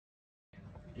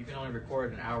you can only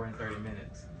record an hour and 30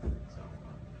 minutes. So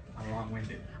I'm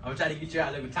long-winded. I'm going to try to get you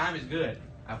out. Look, time is good.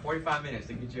 I have 45 minutes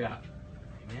to get you out.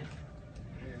 Amen.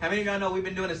 How many of y'all know we've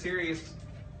been doing a series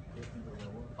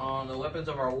on the weapons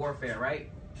of our warfare, right?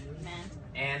 Amen.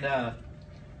 And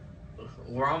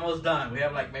we're almost done. We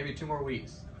have like maybe 2 more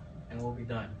weeks and we'll be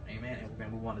done. Amen. And we're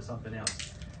going to move on to something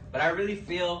else. But I really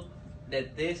feel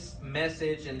that this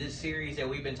message and this series that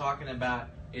we've been talking about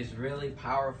is really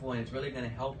powerful, and it's really going to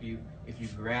help you if you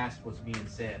grasp what's being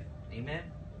said. Amen.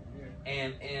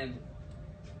 And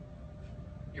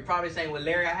you're probably saying, well,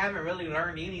 Larry, I haven't really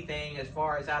learned anything as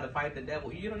far as how to fight the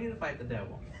devil. You don't need to fight the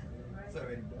devil. It's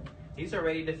already done. He's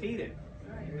already defeated.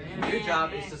 Amen. Your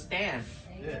job is to stand.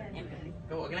 Amen.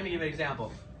 Let me give you an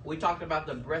example. We talked about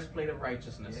the breastplate of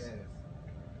righteousness.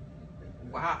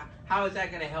 Yes. How is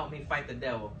that going to help me fight the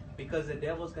devil? Because the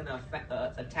devil's going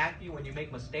to attack you when you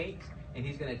make mistakes, and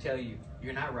he's going to tell you,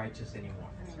 you're not righteous anymore.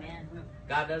 Amen.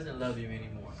 God doesn't love you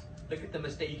anymore. Look at the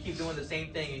mistake. You keep doing the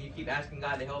same thing, and you keep asking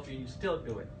God to help you, and you still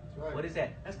do it. Right. What is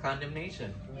that? That's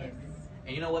condemnation. Yes.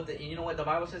 And you know what the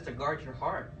Bible says? To guard your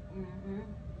heart. Mm-hmm.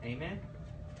 Amen.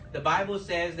 The Bible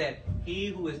says that he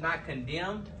who is not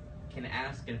condemned can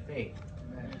ask in faith.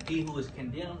 Amen. He who is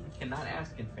condemned cannot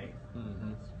ask in faith.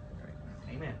 Mm-hmm.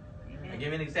 Amen. I'll give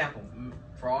you an example.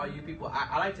 For all you people,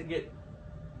 I like to get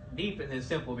deep and then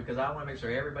simple because I want to make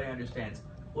sure everybody understands.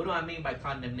 What do I mean by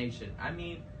condemnation? I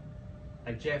mean,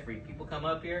 like Jeffrey, people come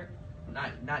up here,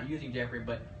 not using Jeffrey,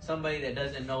 but somebody that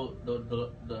doesn't know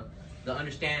the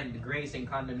understand the grace and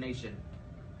condemnation.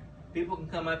 People can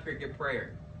come up here and get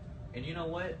prayer. And you know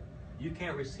what? You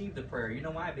can't receive the prayer. You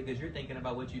know why? Because you're thinking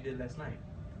about what you did last night.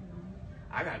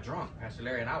 I got drunk, Pastor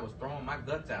Larry, and I was throwing my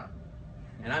guts out.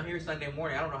 And I'm here Sunday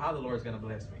morning. I don't know how the Lord's going to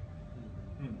bless me.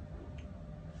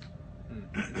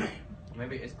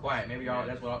 Maybe it's quiet. Maybe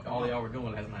that's what all y'all were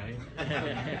doing last night.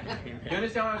 You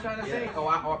understand what I'm trying to say?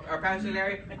 Or Pastor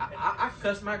Larry, I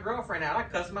cussed my girlfriend out. I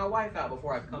cussed my wife out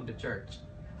before I come to church.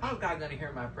 How's God going to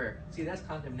hear my prayer? See, that's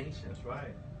condemnation. That's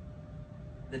right.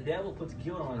 The devil puts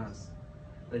guilt on us.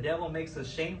 The devil makes us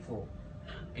shameful.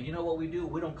 And you know what we do?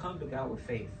 We don't come to God with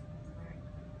faith.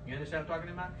 You understand what I'm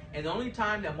talking about? And the only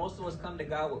time that most of us come to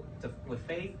God with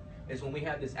faith is when we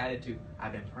have this attitude.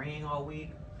 I've been praying all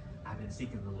week. I've been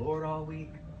seeking the Lord all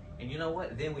week. And you know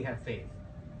what? Then we have faith.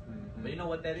 Mm-hmm. But you know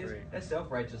what that is? Right. That's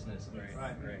self-righteousness.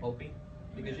 Right. Hoping.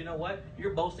 Because you know what?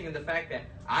 You're boasting in the fact that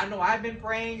I know I've been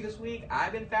praying this week.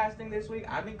 I've been fasting this week.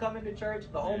 I've been coming to church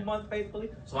the whole month faithfully.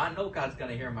 So I know God's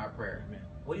going to hear my prayer. Amen.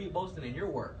 What are you boasting in? Your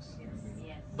works.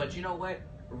 Yes. But you know what?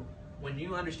 When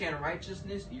you understand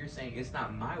righteousness, you're saying it's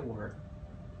not my work.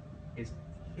 It's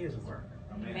his work.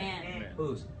 Amen. Amen.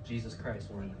 Whose? Jesus Christ's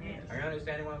work. Amen. Are you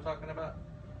understanding what I'm talking about?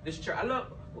 This church,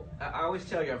 I always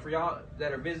tell you, for y'all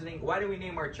that are visiting, why do we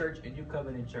name our church a New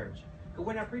Covenant Church? Because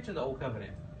we're not preaching the Old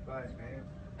Covenant. Right, man.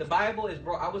 The Bible is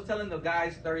I was telling the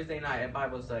guys Thursday night at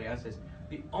Bible study, I says,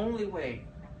 the only way,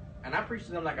 and I preach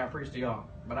to them like I preach to y'all,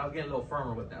 but I was getting a little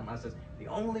firmer with them. I says, the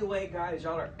only way, guys,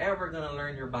 y'all are ever going to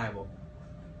learn your Bible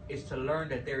is to learn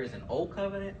that there is an Old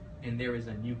Covenant and there is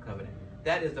a New Covenant.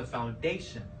 That is the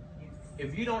foundation.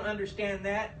 If you don't understand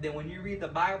that, then when you read the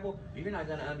Bible, you're not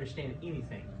going to understand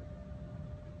anything.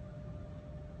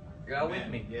 You're all with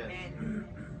me? Yes.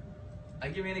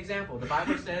 I'll give you an example. The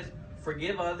Bible says,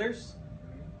 forgive others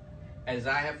as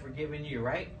I have forgiven you,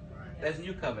 right? That's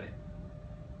New Covenant.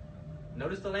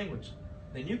 Notice the language.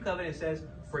 The New Covenant says,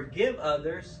 forgive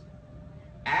others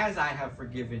as I have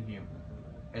forgiven you.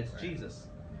 That's Right. Jesus.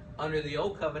 Under the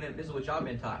Old Covenant, this is what y'all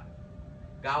been taught.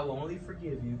 God will only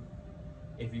forgive you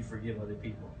if you forgive other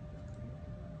people.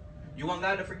 You want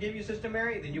God to forgive you, Sister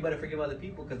Mary? Then you better forgive other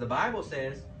people, because the Bible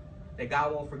says that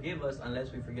God won't forgive us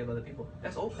unless we forgive other people.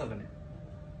 That's Old Covenant.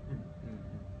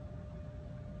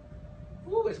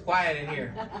 Ooh, it's quiet in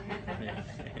here.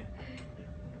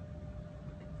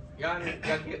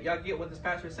 Y'all get what this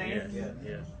pastor is saying? Yes. Yes.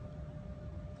 Yes.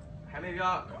 How many of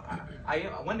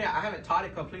y'all? One day I haven't taught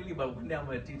it completely, but one day I'm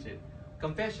going to teach it.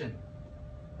 Confession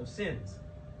of sins.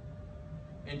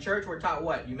 In church, we're taught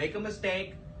what? You make a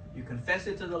mistake, you confess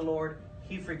it to the Lord,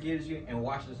 He forgives you and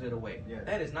washes it away. Yes.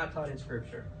 That is not taught in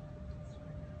Scripture.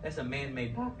 That's a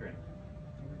man-made doctrine.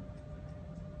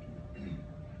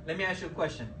 Let me ask you a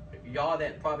question. Y'all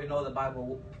that probably know the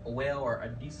Bible well or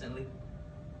decently,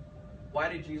 why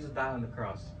did Jesus die on the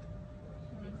cross?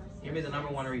 Give me the number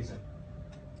one reason.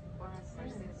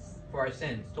 For our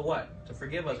sins. To what? To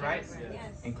forgive us, right?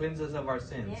 Yes. And cleanse us of our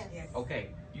sins. Yes. Okay.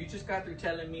 You just got through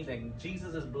telling me that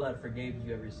Jesus' blood forgave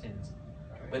you of your sins.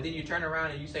 But then you turn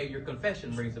around and you say your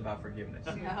confession brings about forgiveness.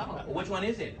 No. Well, which one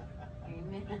is it?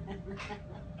 Amen.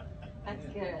 That's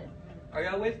good. Are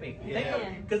y'all with me?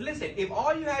 Yeah. Because listen, if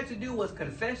all you had to do was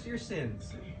confess your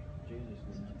sins,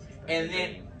 and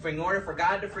then in order for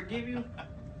God to forgive you,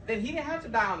 then He didn't have to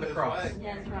die on the cross.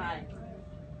 That's right.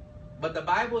 But the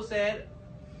Bible said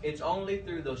it's only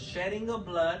through the shedding of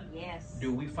blood Yes.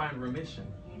 do we find remission.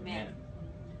 Amen.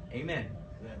 Amen.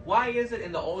 Why is it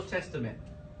in the Old Testament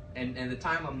and the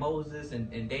time of Moses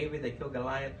and David, they killed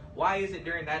Goliath, why is it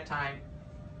during that time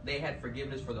they had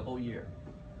forgiveness for the whole year?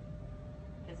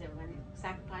 Because everyone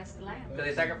sacrificed the lamb. Because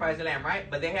they sacrificed the lamb, right?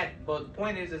 But the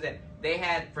point is that they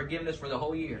had forgiveness for the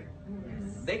whole year.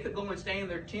 Yes. They could go and stay in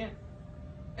their tent,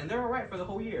 and they're all right for the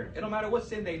whole year. It don't matter what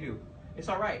sin they do. It's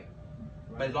all right.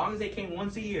 But as long as they came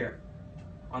once a year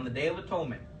on the Day of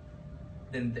Atonement,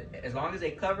 then as long as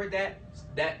they covered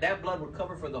that blood would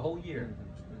cover for the whole year.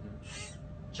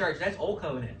 Church, that's Old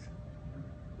Covenant.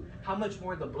 How much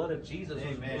more the blood of Jesus,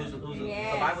 who's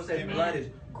Yes. the Bible says Amen. blood is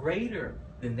greater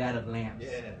than that of lambs.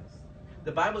 Yes.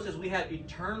 The Bible says we have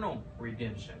eternal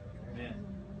redemption. Amen.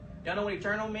 Y'all know what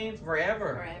eternal means?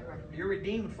 Forever. Forever. You're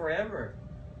redeemed forever.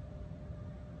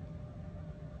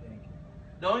 Thank you.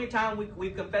 The only time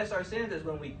we confess our sins is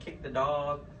when we kick the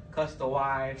dog, cuss the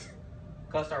wife,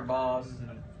 cuss our boss,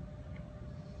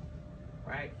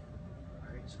 right?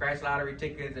 Scratch lottery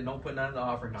tickets and don't put none in the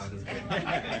offering. No, I'm just kidding.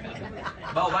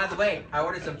 Oh, by the way, I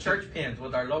ordered some church pins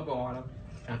with our logo on them.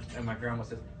 And my grandma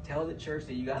says, tell the church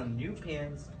that you got them new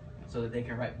pins so that they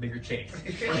can write bigger checks.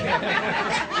 You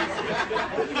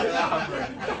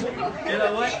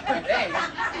know what? Hey,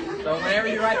 so whenever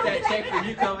you write that check when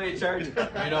you come to church,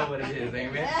 you know what it is.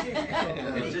 Amen?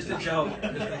 It's just a joke.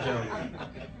 Just a joke.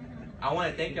 I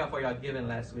want to thank y'all for y'all giving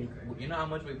last week. You know how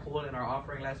much we pulled in our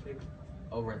offering last week?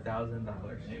 Over $1,000.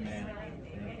 Amen.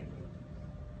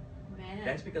 Man.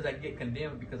 That's because I get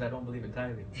condemned because I don't believe in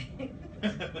tithing.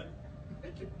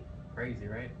 Crazy,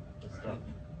 right? Good stuff.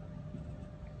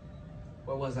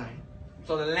 Where was I?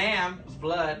 So the lamb's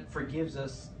blood forgives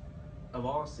us of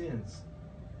all sins.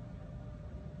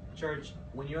 Church,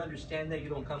 when you understand that, you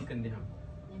don't come condemned.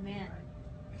 Amen.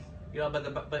 You know,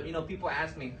 but you know, people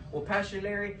ask me, well, Pastor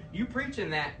Larry, you preaching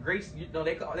that grace? You know,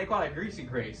 they call it greasy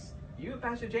grace. You and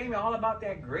Pastor Jamie are all about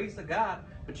that grace of God.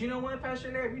 But you know what,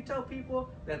 Pastor Larry? If you tell people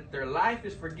that their life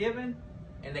is forgiven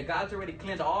and that God's already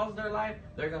cleansed all of their life,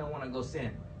 they're going to want to go sin.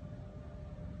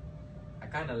 I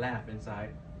kind of laugh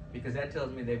inside because that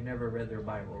tells me they've never read their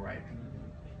Bible right.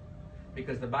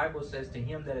 Because the Bible says to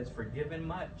him that is forgiven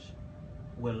much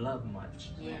will love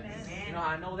much. Yes. You know how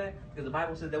I know that? Because the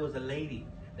Bible says there was a lady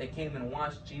that came and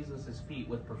washed Jesus' feet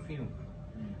with perfume.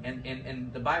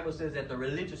 And the Bible says that the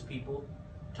religious people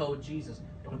told Jesus,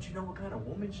 don't you know what kind of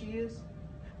woman she is?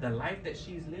 The life that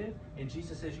she's lived? And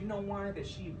Jesus says, you know why that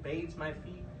she bathes my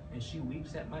feet and she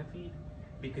weeps at my feet?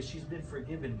 Because she's been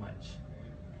forgiven much.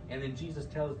 And then Jesus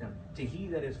tells them, to he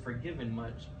that is forgiven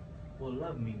much will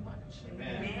love me much.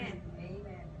 Amen.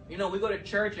 You know, we go to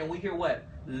church and we hear what?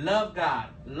 Love God,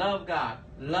 love God,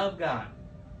 love God.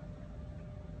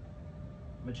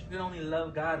 But you can only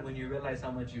love God when you realize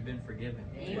how much you've been forgiven.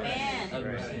 Amen. Of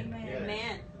your sin.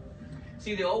 Amen.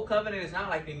 See, the old covenant is not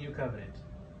like the new covenant.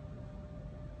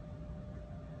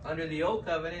 Under the old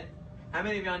covenant, how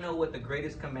many of y'all know what the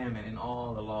greatest commandment in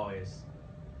all the law is?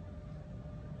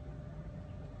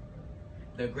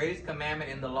 The greatest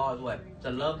commandment in the law is what? To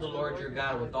love the Lord your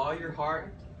God with all your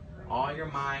heart, all your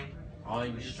mind, all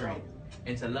your strength.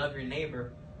 And to love your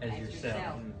neighbor as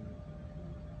yourself.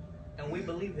 And we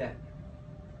believe that.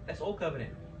 That's old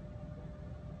covenant.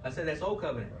 I said that's old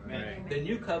covenant. Amen. The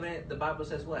new covenant, the Bible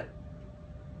says what?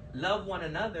 Love one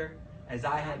another as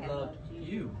I have loved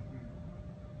you.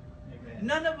 Amen.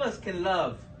 None of us can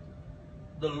love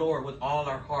the Lord with all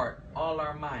our heart, all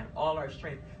our mind, all our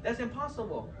strength. That's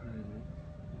impossible.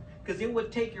 Because it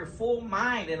would take your full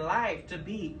mind and life to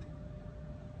be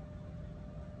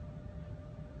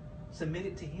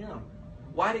submitted to Him.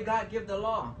 Why did God give the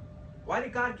law? Why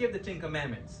did God give the 10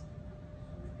 Commandments?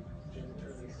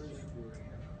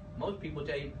 Most people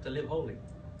tell you to live holy.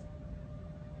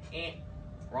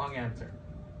 Wrong answer.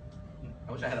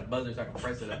 I wish I had a buzzer so I could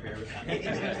press it up here.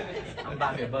 I'm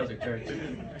about to be a buzzer, church.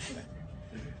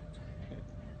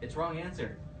 It's wrong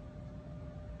answer.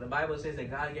 The Bible says that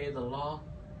God gave the law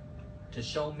to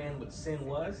show men what sin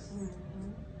was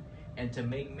and to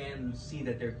make men see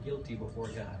that they're guilty before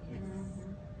God.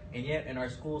 And yet in our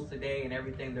schools today and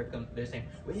everything, they're saying,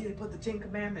 we need to put the 10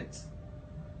 Commandments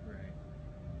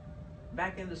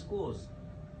back in the schools.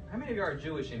 How many of you are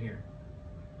Jewish in here?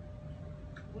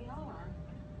 We all are.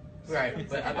 Right,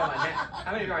 but I'm talking about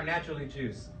how many of you are naturally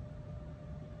Jews?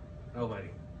 Nobody.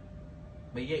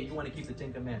 But yet you want to keep the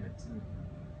 10 Commandments.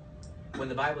 when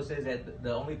the Bible says that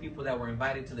the only people that were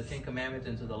invited to the Ten Commandments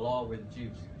and to the law were the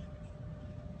Jews?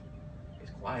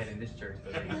 It's quiet in this church.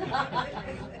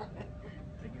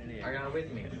 Are y'all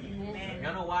with me?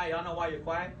 Y'all know why? Y'all know why you're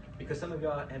quiet? Because some of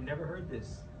y'all have never heard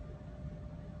this.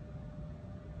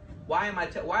 Why am I?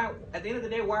 Why at the end of the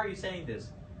day? Why are you saying this?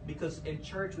 Because in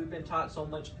church we've been taught so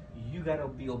much. You gotta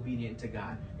be obedient to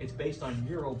God. It's based on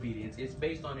your obedience. It's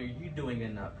based on, are you doing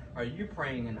enough? Are you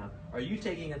praying enough? Are you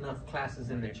taking enough classes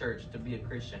in the church to be a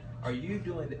Christian? Are you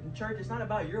doing it? In church, it's not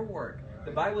about your work.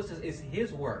 The Bible says it's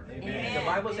His work. Amen. The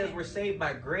Bible says we're saved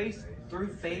by grace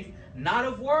through faith, not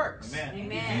of works.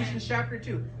 Amen. Ephesians chapter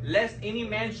 2. Lest any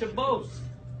man should boast.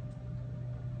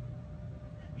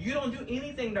 You don't do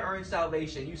anything to earn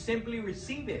salvation. You simply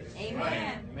receive it.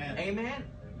 Amen. Amen. Amen.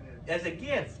 As a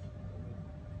gift.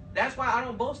 That's why I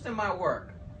don't boast in my work.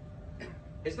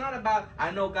 It's not about,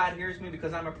 I know God hears me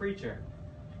because I'm a preacher.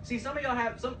 See, some of y'all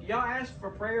y'all ask for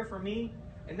prayer for me,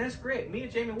 and that's great. Me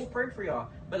and Jamie will pray for y'all.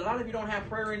 But a lot of you don't have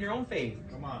prayer in your own faith.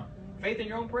 Come on. Faith in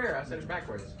your own prayer. I said it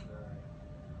backwards.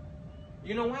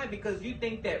 You know why? Because you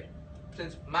think that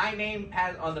since my name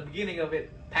has on the beginning of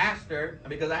it, pastor,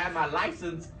 because I have my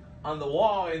license on the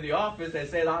wall in the office that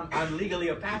says I'm legally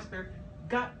a pastor,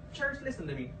 God, church, listen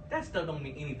to me. That stuff don't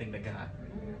mean anything to God.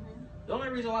 The only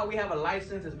reason why we have a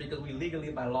license is because we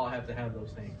legally by law have to have those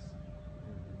things.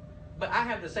 But I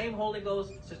have the same Holy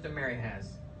Ghost Sister Mary has.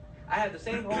 I have the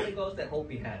same Holy Ghost that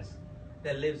Hopi has,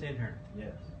 that lives in her.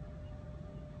 Yes.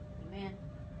 Amen.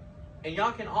 And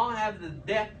y'all can all have the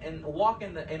depth and walk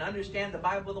in and understand the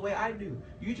Bible the way I do.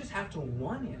 You just have to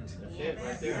want it. That's Yes. it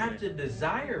right You there. have to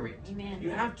desire it. Amen.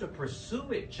 You have to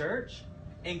pursue it, church.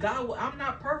 And God, I'm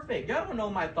not perfect. Y'all don't know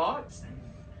my thoughts.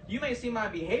 You may see my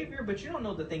behavior, but you don't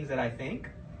know the things that I think.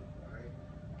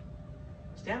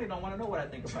 Stanley don't want to know what I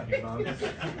think about you, Mom.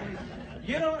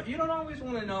 You don't always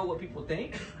want to know what people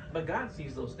think, but God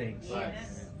sees those things.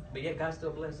 Yes. But yet God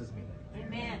still blesses me.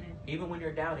 Amen. Even when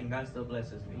you're doubting, God still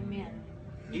blesses me. Amen.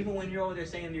 Even when you're over there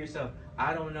saying to yourself,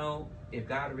 I don't know if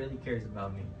God really cares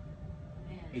about me,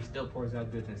 He still pours out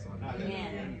goodness on me.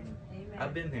 Amen.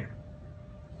 I've been there.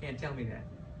 Can't tell me that.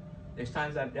 There's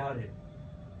times I've doubted.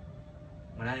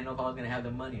 When I didn't know if I was going to have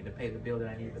the money to pay the bill that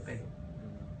I needed to pay.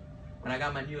 When I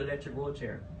got my new electric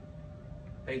wheelchair,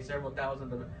 paid several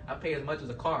thousand. I paid as much as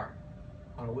a car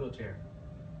on a wheelchair.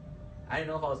 I didn't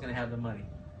know if I was going to have the money.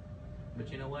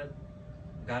 But you know what?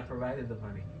 God provided the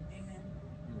money.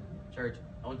 Church,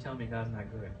 don't tell me God's not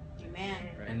good. Amen.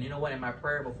 And you know what? In my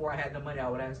prayer, before I had the money, I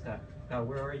would ask God, God,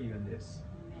 where are you in this?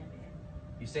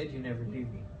 You said you never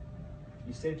leave me.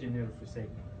 You said you never forsake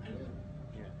me.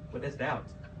 But that's doubt.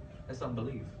 That's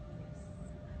unbelief.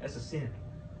 That's a sin.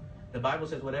 The Bible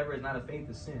says whatever is not of faith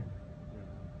is sin.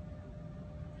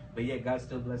 But yet God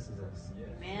still blesses us.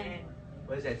 Amen.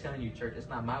 What is that telling you, church? It's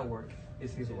not my work.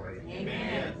 It's His work.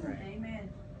 Amen. Amen.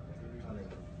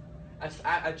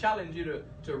 I challenge you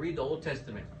to read the Old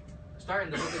Testament. Start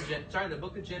in the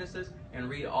book of Genesis and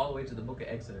read all the way to the book of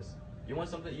Exodus. You want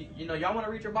something? Y'all want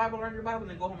to read your Bible, learn your Bible,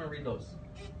 then go home and read those.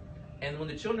 And when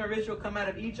the children of Israel come out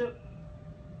of Egypt,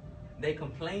 they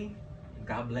complain, and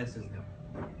God blesses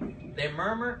them. They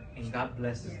murmur, and God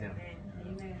blesses them.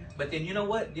 But then you know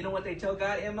what? You know what they tell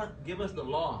God, Emma? Give us the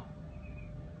law.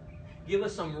 Give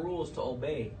us some rules to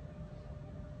obey.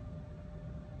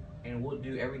 And we'll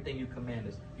do everything you command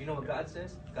us. You know what God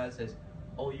says? God says,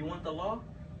 oh, you want the law?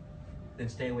 Then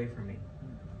stay away from me.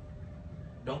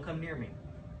 Don't come near me.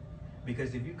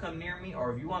 Because if you come near me,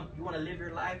 or if you want to live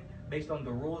your life based on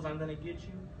the rules I'm going to get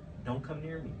you, don't come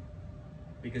near me.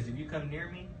 Because if you come near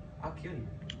me, I'll kill you.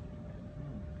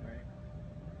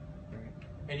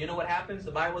 And you know what happens?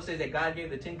 The Bible says that God gave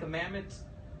the 10 Commandments,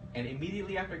 and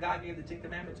immediately after God gave the 10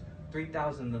 Commandments,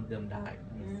 3,000 of them died.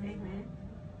 Amen.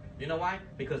 You know why?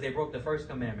 Because they broke the first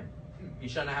commandment. You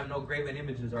shall not have no graven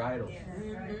images or idols.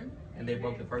 Mm-hmm. And they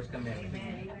broke the first commandment.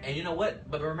 And you know what?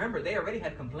 But remember, they already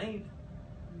had complained.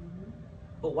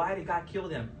 But why did God kill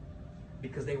them?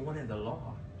 Because they wanted the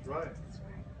law. That's right.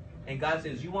 And God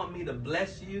says, you want me to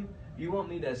bless you? You want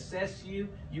me to assess you?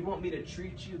 You want me to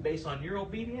treat you based on your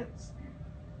obedience?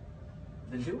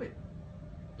 Then do it.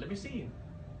 Let me see you.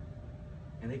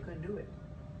 And they couldn't do it.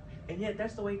 And yet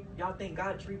that's the way y'all think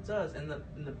God treats us. And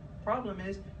the problem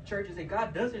is, churches, that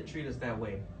God doesn't treat us that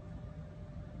way.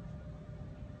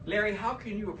 Larry, how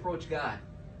can you approach God?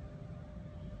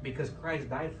 Because Christ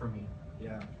died for me.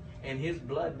 Yeah. And His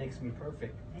blood makes me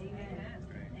perfect. Amen.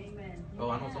 Amen. Oh,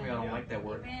 I know some of y'all don't like that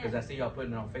word because I see y'all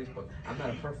putting it on Facebook. I'm not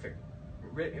a perfect.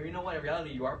 You know what? In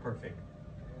reality, you are perfect.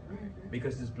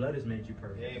 Because His blood has made you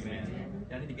perfect. Amen.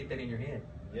 Y'all need to get that in your head.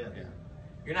 Yes.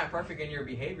 You're not perfect in your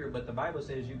behavior, but the Bible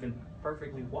says you can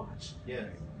perfectly watch. Yes.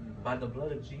 By the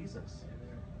blood of Jesus.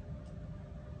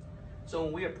 So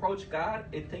when we approach God,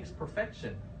 it takes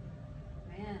perfection.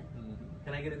 Amen.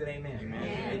 Can I get a good amen? Amen.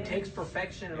 It takes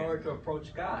perfection in order to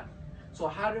approach God. So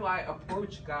how do I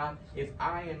approach God if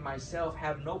I in myself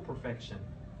have no perfection?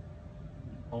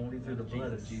 Only through the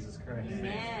blood of Jesus Christ. Amen.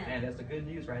 Man, that's the good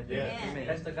news right there. Yes. Amen.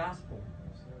 That's the gospel.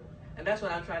 And that's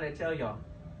what I'm trying to tell y'all.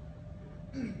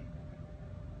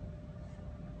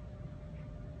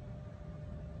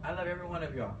 I love every one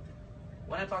of y'all.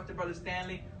 When I talk to Brother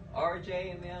Stanley,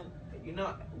 RJ, and them, you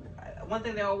know, one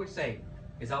thing they always say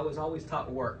is I was always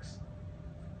taught works.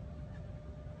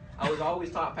 I was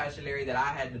always taught, Pastor Larry, that I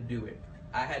had to do it.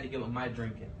 I had to give up my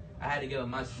drinking. I had to give up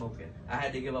my smoking. I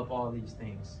had to give up all these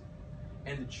things.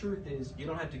 And the truth is, you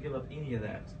don't have to give up any of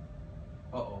that.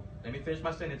 Uh-oh. Let me finish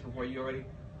my sentence before you already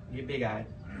get big-eyed.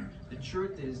 The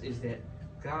truth is that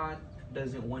God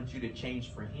doesn't want you to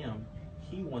change for Him.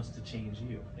 He wants to change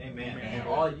you. Amen. And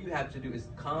all you have to do is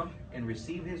come and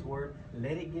receive His word,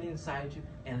 let it get inside you,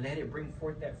 and let it bring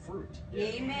forth that fruit.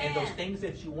 Amen. And those things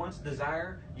that you once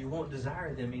desire, you won't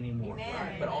desire them anymore.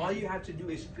 Amen. But all you have to do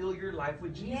is fill your life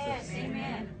with Jesus. Yes,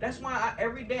 amen. That's why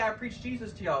every day I preach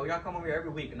Jesus to y'all. Y'all come over here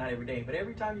every week, not every day. But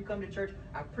every time you come to church,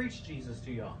 I preach Jesus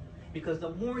to y'all. Because the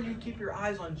more you keep your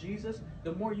eyes on Jesus,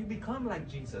 the more you become like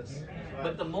Jesus.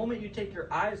 But the moment you take your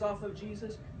eyes off of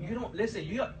Jesus, you don't listen.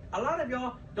 A lot of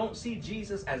y'all don't see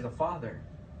Jesus as a father.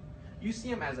 You see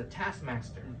Him as a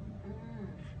taskmaster.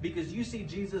 Because you see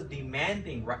Jesus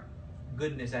demanding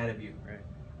goodness out of you. Right.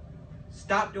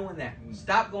 Stop doing that.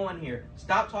 Stop going here.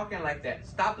 Stop talking like that.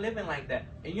 Stop living like that.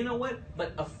 And you know what?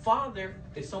 But a father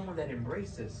is someone that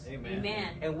embraces. Amen. Amen.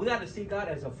 And we got to see God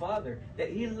as a father, that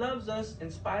He loves us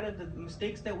in spite of the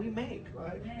mistakes that we make,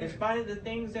 Right. in spite of the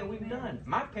things that we've done.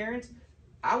 My parents,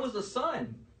 I was a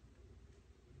son.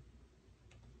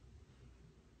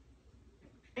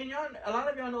 And y'all, a lot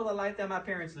of y'all know the life that my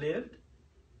parents lived.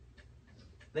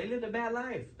 They lived a bad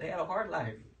life. They had a hard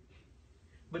life.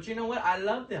 But you know what? I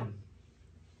love them.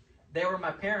 They were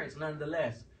my parents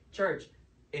nonetheless. Church,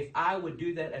 if I would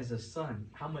do that as a son,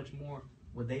 how much more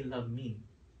would they love me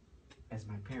as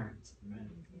my parents? Amen.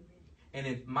 And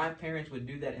if my parents would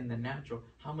do that in the natural,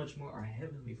 how much more our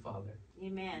Heavenly Father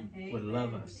Amen. would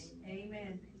love us?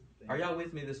 Amen. Are y'all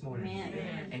with me this morning?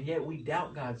 Amen. And yet we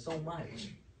doubt God so much.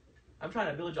 I'm trying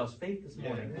to build y'all's faith this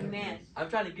morning. Amen. I'm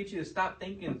trying to get you to stop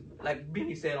thinking, like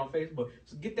Benny said on Facebook,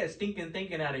 so get that stinking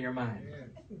thinking out of your mind.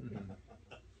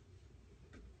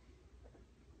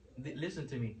 Listen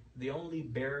to me. The only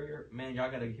barrier, man, y'all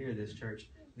got to hear this, church.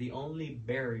 The only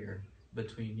barrier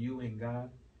between you and God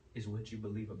is what you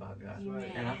believe about God.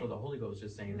 Amen. And I feel the Holy Ghost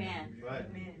just saying Amen.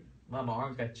 Right. that. My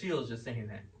arms got chills just saying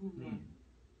that. Amen.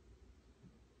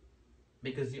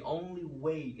 Because the only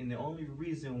way and the only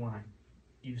reason why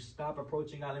you stop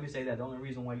approaching God, let me say that, the only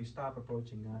reason why you stop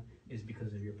approaching God is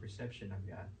because of your perception of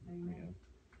God. Amen.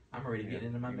 I'm already getting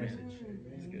into my Amen. message.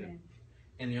 That's good.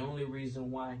 And the only reason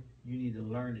why you need to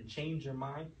learn to change your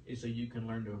mind is so you can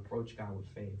learn to approach God with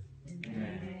faith.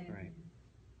 Amen. Right.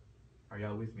 Are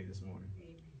y'all with me this morning?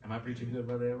 Am I preaching good,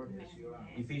 Brother Edward? Amen.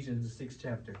 Ephesians, the 6th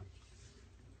chapter.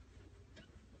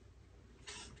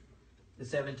 The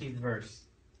 17th verse.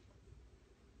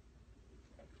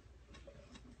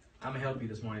 I'm going to help you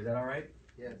this morning. Is that all right?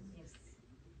 Yes.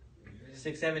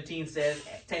 6:17 says,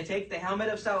 "And take the helmet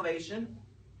of salvation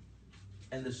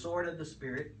and the sword of the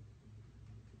Spirit,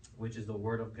 which is the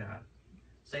word of God."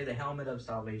 Say the helmet of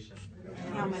salvation.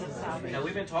 Helmet of salvation. Now,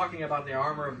 we've been talking about the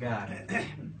armor of God.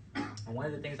 And one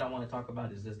of the things I want to talk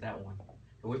about is just that one.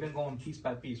 But we've been going piece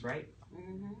by piece, right?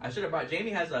 Mm-hmm. I should have brought, Jamie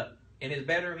has in his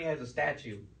bedroom, he has a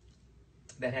statue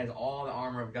that has all the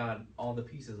armor of God, all the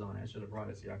pieces on it. I should have brought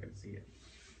it so y'all could see it.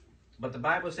 But the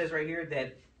Bible says right here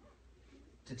that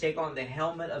to take on the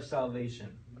helmet of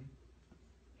salvation.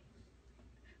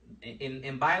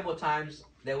 In Bible times,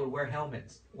 they would wear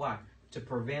helmets. Why? To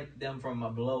prevent them from a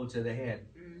blow to the head.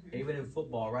 Mm-hmm. Even in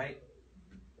football, right?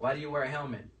 Why do you wear a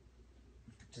helmet?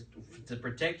 To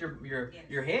protect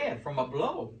your head from a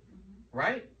blow,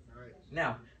 right? Right.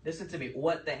 Now, listen to me.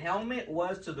 What the helmet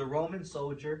was to the Roman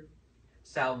soldier,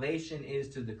 salvation is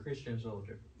to the Christian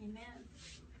soldier. Amen.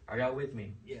 Are y'all with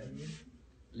me? Yes.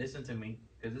 Listen to me,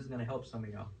 because this is going to help some of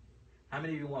y'all. How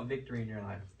many of you want victory in your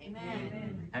life?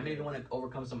 Amen. How many of you want to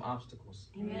overcome some obstacles?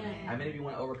 Amen. How many of you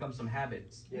want to overcome some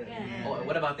habits? Yes. Amen. Oh,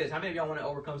 what about this? How many of y'all want to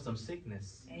overcome some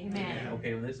sickness? Amen.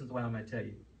 Okay, well, listen to what I'm going to tell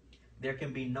you. There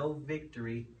can be no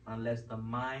victory unless the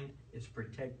mind is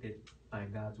protected by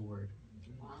God's word.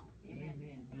 Wow.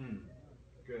 Amen.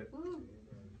 Good. Woo.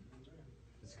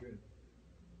 That's good.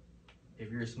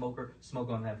 If you're a smoker, smoke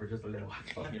on that for just a little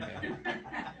while.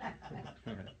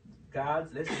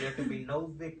 listen, there can be no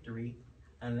victory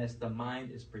unless the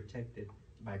mind is protected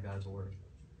by God's word.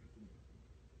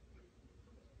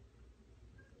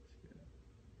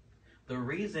 The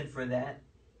reason for that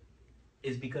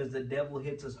is because the devil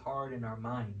hits us hard in our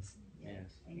minds.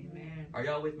 Yes. Amen. Are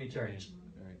y'all with me, church?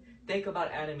 Right. Think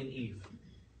about Adam and Eve.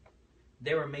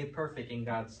 They were made perfect in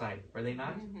God's sight, were they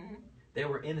not? Mm-hmm. They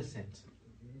were innocent.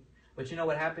 But you know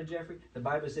what happened, Jeffrey? The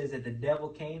Bible says that the devil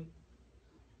came.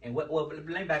 And let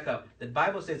me back up. The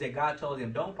Bible says that God told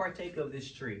him, don't partake of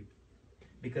this tree.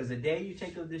 Because the day you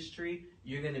take of this tree,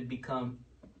 you're going to become,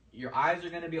 your eyes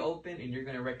are going to be open and you're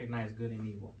going to recognize good and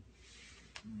evil.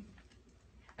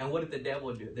 And what did the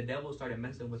devil do? The devil started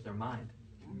messing with their mind.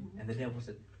 And the devil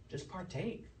said, just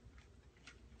partake.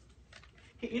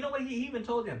 You know what? He even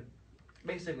told him,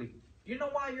 basically, you know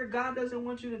why your God doesn't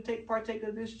want you to partake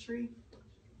of this tree?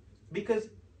 Because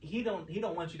he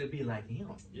don't want you to be like him.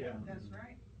 Yeah. That's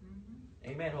right.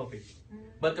 Amen, Hopi.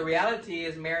 But the reality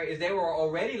is, Mary, is they were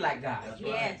already like God. That's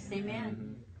Yes, right.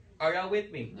 amen. Are y'all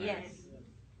with me? Yes.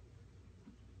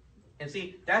 And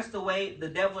see, that's the way the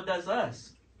devil does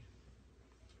us.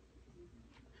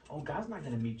 Oh, God's not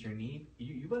going to meet your need.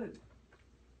 You better,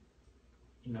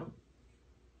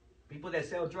 people that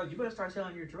sell drugs, you better start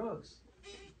selling your drugs.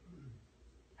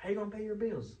 How you going to pay your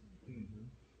bills? Mm-hmm.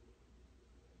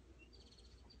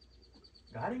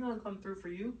 God ain't going to come through for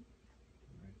you.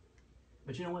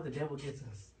 But you know what? The devil gets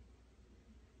us.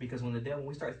 Because when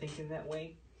we start thinking that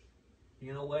way,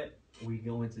 you know what? We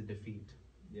go into defeat.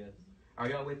 Yes. Are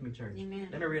y'all with me, church? Amen.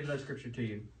 Let me read another scripture to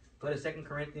you. Go to 2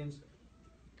 Corinthians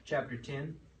chapter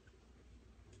 10.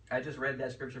 I just read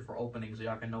that scripture for opening so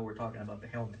y'all can know we're talking about the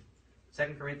helmet.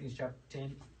 2 Corinthians chapter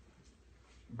 10,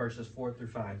 verses 4 through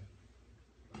 5.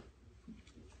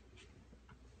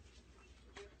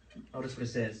 Notice what it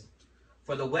says.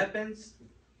 For the weapons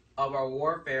of our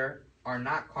warfare are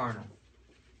not carnal.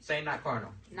 Say not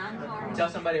carnal. Non-carnal. Tell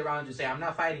somebody around you, say, I'm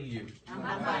not fighting you. I'm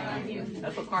not fighting you.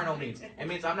 That's what carnal means. It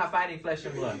means I'm not fighting flesh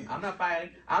and blood. I'm not fighting.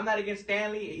 I'm not against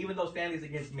Stanley, even though Stanley's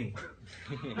against me.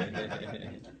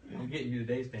 I'm getting you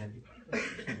today, Stanley.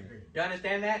 You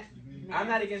understand that? I'm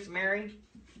not against Mary,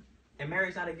 and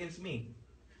Mary's not against me.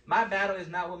 My battle is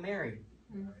not with Mary.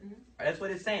 Mm-hmm. That's what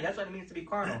it's saying. That's what it means to be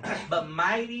carnal. But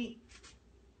mighty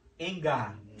in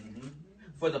God.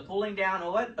 For the pulling down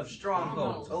of what? Of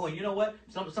strongholds. Oh, and you know what?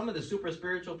 Some of the super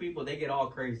spiritual people, they get all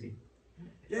crazy.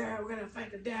 Yeah, we're going to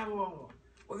fight the devil.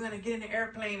 We're going to get in the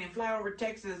airplane and fly over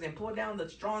Texas and pull down the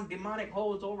strong demonic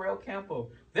holds over El Campo.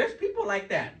 There's people like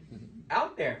that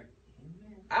out there.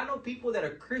 I know people that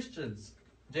are Christians,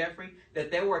 Jeffrey, that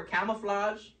they wear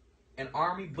camouflage and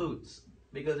army boots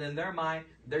because in their mind,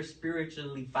 they're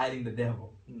spiritually fighting the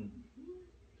devil.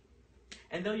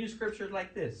 And they'll use scriptures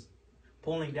like this.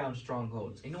 Pulling down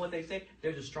strongholds. You know what they say?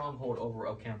 There's a stronghold over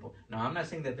El Campo. Now, I'm not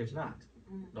saying that there's not.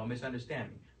 Don't misunderstand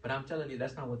me. But I'm telling you,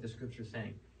 that's not what the scripture is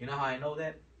saying. You know how I know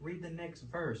that? Read the next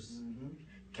verse.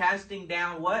 Casting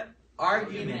down what?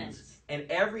 Arguments. And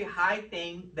every high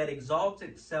thing that exalts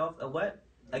itself, what?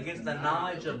 Against the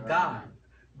knowledge of God.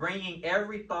 Bringing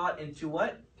every thought into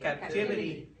what?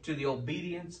 Captivity to the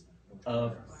obedience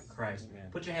of Christ.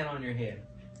 Put your hand on your head.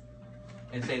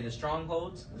 And say the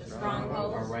strongholds,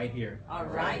 are right here. Are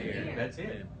right here. That's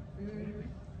it. Mm-hmm.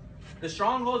 The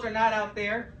strongholds are not out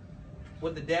there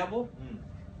with the devil.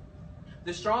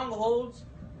 The strongholds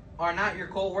are not your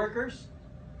co-workers.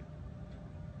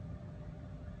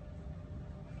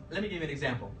 Let me give you an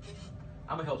example.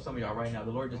 I'm going to help some of y'all right now.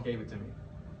 The Lord just gave it to me.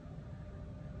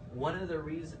 One of the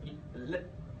reasons,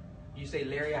 you say,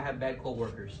 Larry, I have bad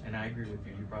co-workers. And I agree with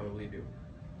you. You probably do.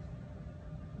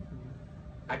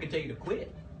 I can tell you to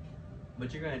quit,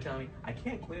 but you're going to tell me, I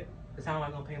can't quit, because how am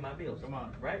I going to pay my bills? Come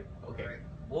on. Right? Okay. Right.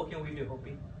 What can we do,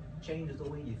 Hopi? Change the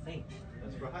way you think.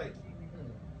 That's right.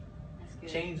 That's good.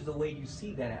 Change the way you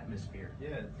see that atmosphere.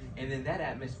 Yes. And then that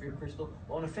atmosphere, Crystal,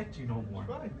 won't affect you no more.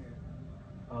 That's right.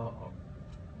 Uh-oh.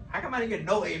 How come I didn't get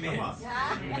no amen? Come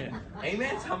on.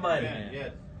 Amen, somebody. Amen.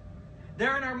 Yes.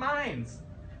 They're in our minds.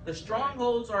 The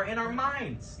strongholds are in our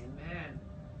minds. Amen.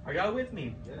 Are y'all with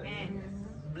me? Yes. Amen.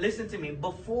 Listen to me.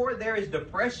 Before there is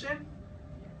depression,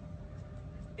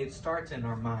 it starts in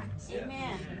our minds.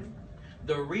 Amen.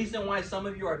 The reason why some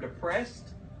of you are depressed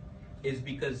is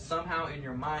because somehow in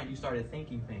your mind you started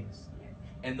thinking things.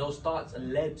 And those thoughts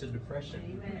led to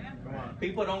depression. Amen. Come on.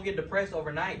 People don't get depressed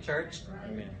overnight, church.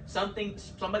 Amen.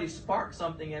 Somebody sparked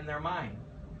something in their mind.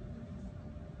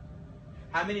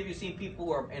 How many of you seen people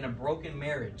who are in a broken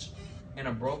marriage, in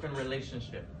a broken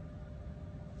relationship?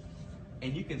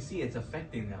 And you can see it's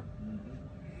affecting them.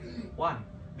 Why?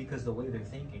 Because the way they're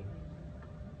thinking.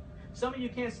 Some of you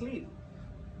can't sleep.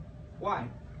 Why?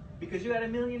 Because you got a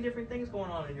million different things going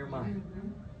on in your mind. Mm-hmm.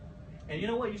 And you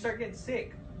know what? You start getting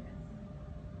sick.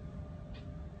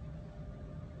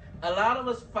 A lot of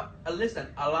us,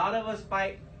 a lot of us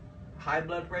fight high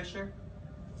blood pressure,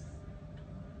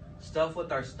 stuff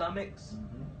with our stomachs,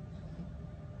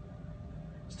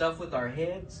 stuff with our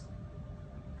heads,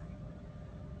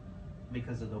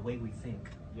 because of the way we think.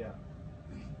 Yeah.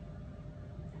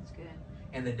 That's good.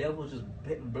 And the devil's just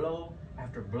hitting blow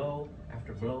after blow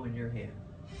after blow in your head.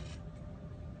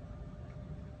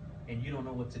 And you don't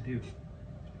know what to do.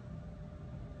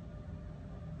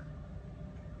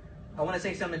 I want to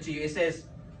say something to you. It says,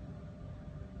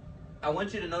 I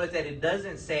want you to notice that it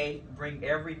doesn't say, bring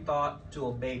every thought to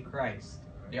obey Christ.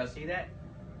 Do y'all see that?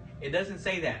 It doesn't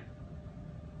say that.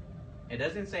 It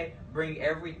doesn't say, bring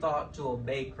every thought to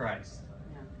obey Christ.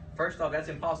 No. First off, that's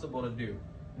impossible to do.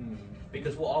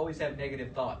 Because we'll always have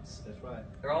negative thoughts. That's right.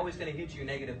 They're always going to hit you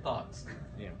negative thoughts.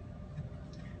 Yeah.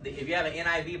 If you have an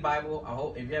NIV Bible, I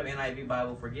hope if you have an NIV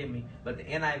Bible, forgive me, but the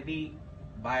NIV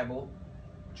Bible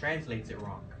translates it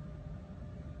wrong.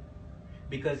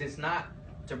 Because it's not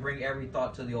to bring every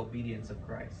thought to the obedience of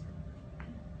Christ.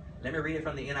 Let me read it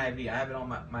from the NIV. I have it on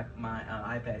my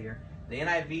iPad here. The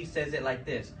NIV says it like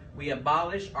this. We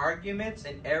abolish arguments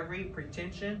and every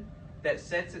pretension that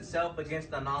sets itself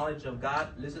against the knowledge of God.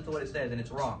 Listen to what it says, and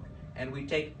it's wrong. And we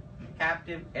take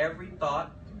captive every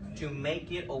thought to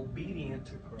make it obedient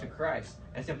to Christ.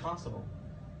 That's impossible.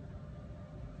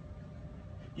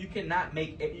 You cannot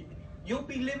make it. You'll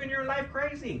be living your life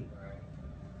crazy.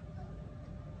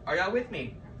 Are y'all with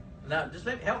me? Now, just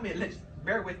help me.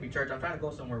 Bear with me, church. I'm trying to go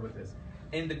somewhere with this.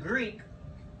 In the Greek,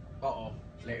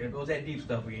 there goes that deep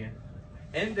stuff again.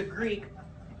 In the Greek,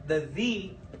 the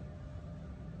 "the"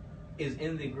 is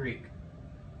in the Greek.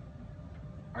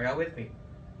 Are y'all with me?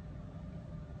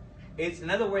 In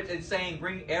other words, it's saying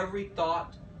bring every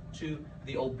thought to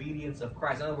the obedience of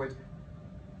Christ. In other words,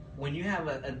 when you have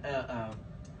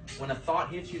when a thought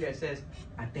hits you that says,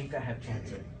 I think I have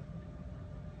cancer.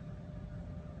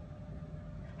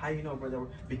 How you know, brother?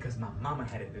 Because my mama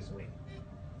had it this way.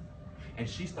 And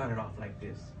she started off like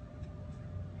this.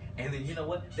 And then you know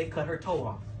what? They cut her toe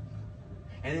off.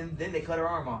 And then they cut her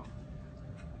arm off.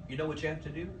 You know what you have to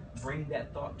do? Bring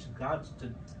that thought to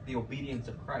to the obedience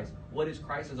of Christ. What is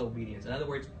Christ's obedience? In other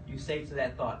words, you say to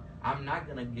that thought, I'm not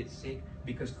going to get sick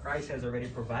because Christ has already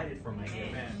provided for my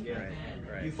healing.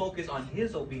 Right. You focus on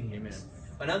His obedience.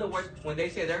 In other words, when they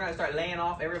say they're going to start laying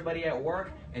off everybody at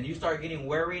work and you start getting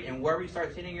worried and worry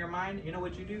starts hitting your mind, you know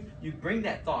what you do? You bring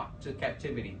that thought to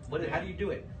captivity. How do you do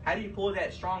it? How do you pull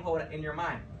that stronghold in your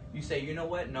mind? You say, you know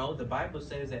what? No, the Bible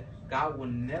says that God will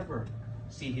never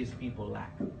see His people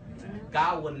lack.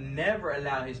 God will never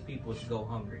allow His people to go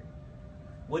hungry.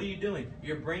 What are you doing?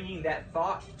 You're bringing that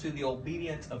thought to the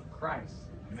obedience of Christ.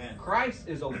 Amen. Christ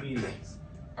is obedience.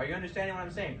 Are you understanding what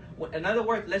I'm saying? In other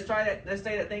words, let's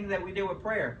say the thing that we did with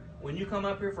prayer. When you come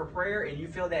up here for prayer and you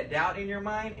feel that doubt in your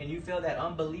mind and you feel that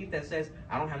unbelief that says,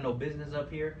 I don't have no business up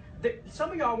here.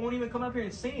 Some of y'all won't even come up here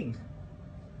and sing.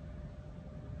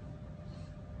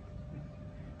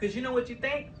 Because you know what you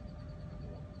think?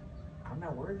 I'm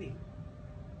not worthy.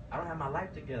 I don't have my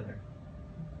life together.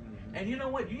 And you know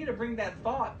what? You need to bring that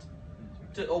thought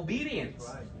to obedience.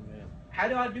 Right. How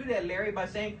do I do that, Larry? By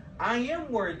saying, I am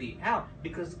worthy. How?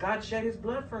 Because God shed His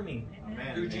blood for me.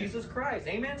 Amen. Through Jesus Christ.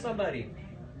 Amen, somebody.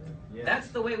 Yes. That's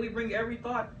the way we bring every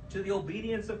thought to the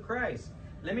obedience of Christ.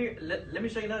 Let me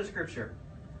show you another scripture.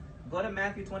 Go to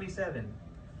Matthew 27.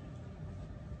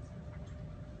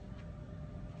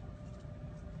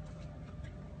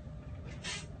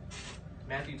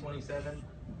 Matthew 27.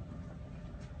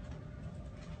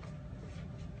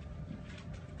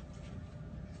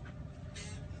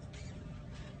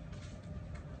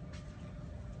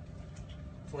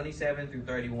 through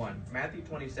 31. Matthew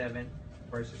 27,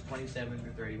 verses 27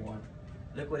 through 31.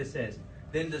 Look what it says.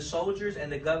 Then the soldiers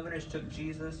and the governors took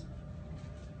Jesus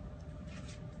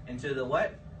into the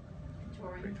what?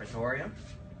 Praetorium.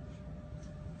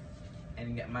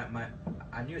 And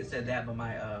I knew it said that, but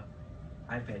my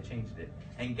iPad changed it.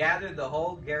 And gathered the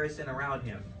whole garrison around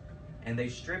him. And they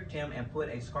stripped him and put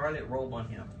a scarlet robe on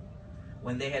him.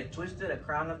 When they had twisted a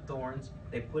crown of thorns,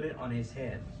 they put it on his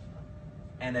head,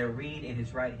 and a reed in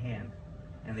his right hand.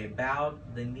 And they bowed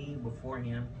the knee before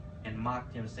him and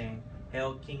mocked him, saying,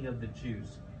 Hail, King of the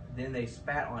Jews. Then they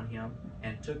spat on him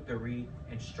and took the reed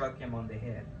and struck him on the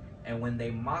head. And when they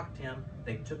mocked him,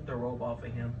 they took the robe off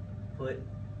of him, put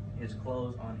his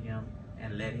clothes on him,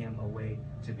 and led him away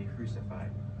to be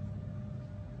crucified.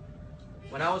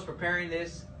 When I was preparing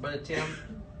this, Brother Tim,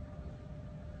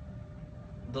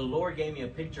 the Lord gave me a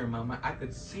picture in my mind. I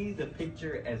could see the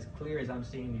picture as clear as I'm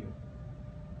seeing you.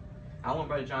 I want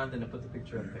Brother Jonathan to put the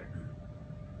picture up there.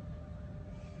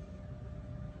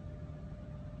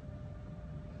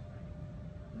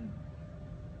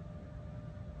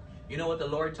 You know what the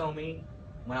Lord told me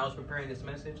when I was preparing this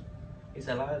message? He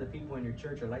said, a lot of the people in your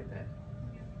church are like that.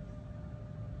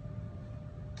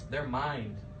 Their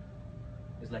mind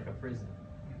is like a prison.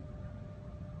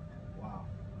 Wow.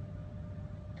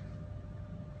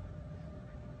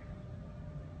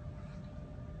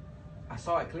 I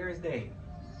saw it clear as day.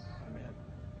 Amen.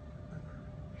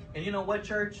 And you know what,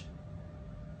 church?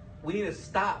 We need to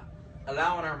stop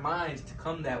allowing our minds to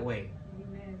come that way.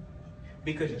 Amen.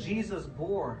 Because Jesus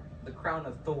bore the crown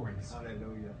of thorns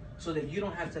Hallelujah. so that you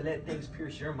don't have to let things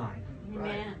pierce your mind.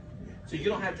 Amen. So you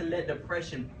don't have to let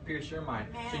depression pierce your mind.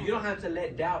 So you don't have to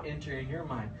let doubt enter in your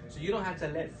mind. So you don't have to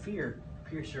let fear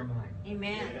pierce your mind.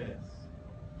 Amen. Yes.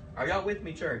 Are y'all with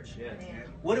me, church? Yes.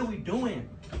 What are we doing?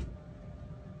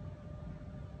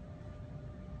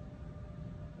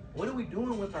 What are we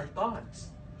doing with our thoughts?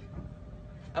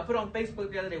 I put on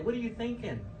Facebook the other day, what are you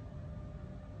thinking?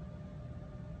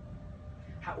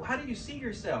 How do you see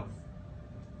yourself?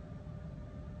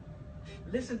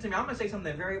 Listen to me, I'm going to say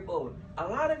something very bold. A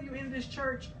lot of you in this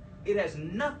church, it has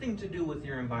nothing to do with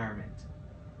your environment.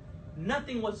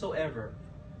 Nothing whatsoever.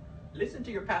 Listen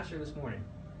to your pastor this morning.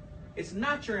 It's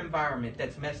not your environment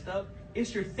that's messed up.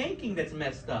 It's your thinking that's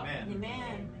messed up. Amen.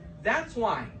 Amen. That's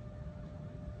why.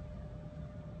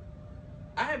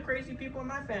 I have crazy people in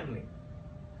my family.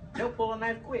 They'll pull a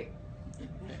knife quick.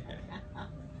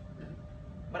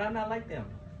 But I'm not like them.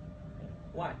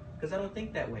 Why? Because I don't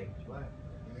think that way. That's right.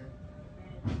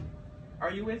 Are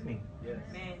you with me? Yes.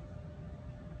 Amen.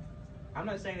 I'm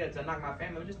not saying that to knock my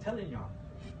family. I'm just telling y'all.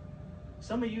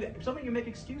 Some of you make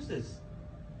excuses.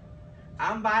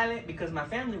 I'm violent because my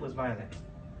family was violent.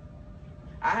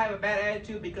 I have a bad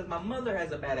attitude because my mother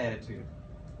has a bad attitude.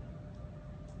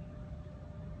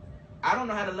 I don't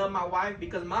know how to love my wife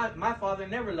because my father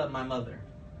never loved my mother.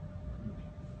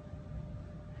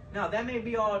 Now, that may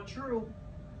be all true,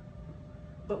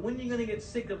 but when are you going to get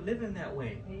sick of living that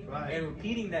way Right. and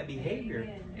repeating that behavior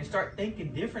and start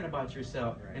thinking different about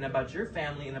yourself and about your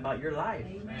family and about your life?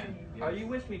 Amen. Are you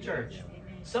with me, church?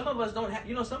 Amen. Some of us don't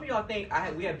have, some of y'all think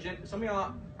some of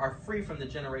y'all are free from the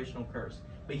generational curse,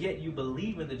 but yet you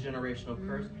believe in the generational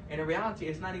curse. And in reality,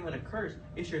 it's not even a curse,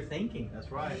 it's your thinking.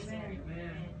 That's right.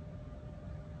 Amen.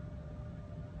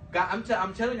 God,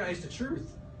 I'm telling you, it's the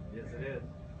truth. Yes, it is.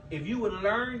 If you would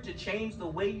learn to change the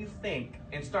way you think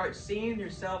and start seeing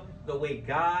yourself the way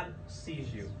God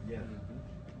sees you, Yes.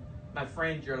 my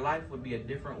friend, your life would be a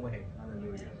different way.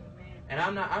 Hallelujah. And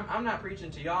I'm not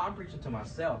preaching to y'all, I'm preaching to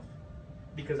myself.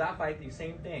 Because I fight these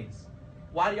same things.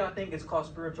 Why do y'all think it's called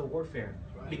spiritual warfare?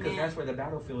 Right. Because that's where the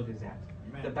battlefield is at.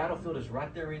 Amen. The battlefield is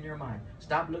right there in your mind.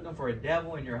 Stop looking for a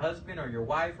devil in your husband or your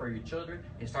wife or your children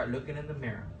and start looking in the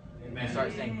mirror. Amen. And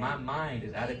start saying, my mind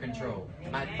is out of control.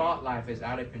 My thought life is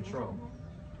out of control.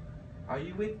 Are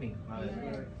you with me?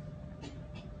 Hallelujah.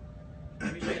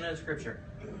 Let me show you another scripture.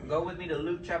 Go with me to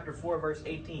Luke chapter 4, verse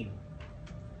 18.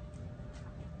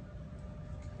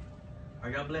 Are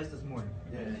y'all blessed this morning?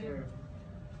 Yes.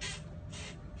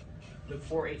 Luke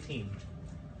 4:18.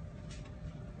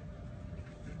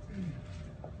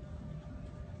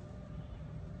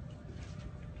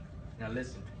 Now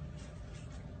listen.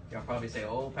 Y'all probably say,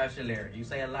 oh, Pastor Larry, you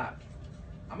say a lot.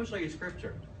 I'm going to show you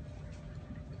scripture.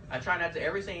 I try not to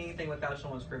ever say anything without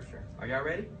showing scripture. Are y'all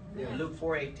ready? Yes. Luke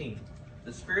 4:18.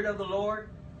 The Spirit of the Lord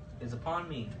is upon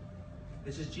me.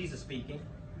 This is Jesus speaking.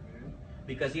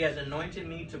 Because he has anointed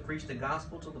me to preach the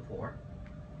gospel to the poor.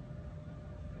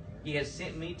 He has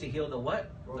sent me to heal the what?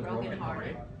 The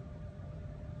brokenhearted.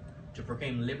 To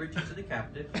proclaim liberty to the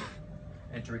captive.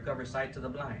 And to recover sight to the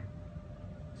blind.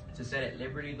 To set at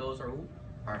liberty those who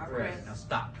are oppressed. Now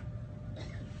stop.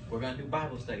 We're going to do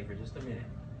Bible study for just a minute.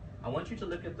 I want you to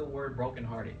look at the word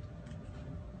brokenhearted.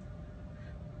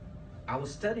 I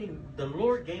was studying, the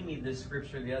Lord gave me this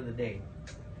scripture the other day.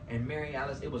 And Mary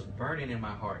Alice, it was burning in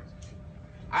my heart.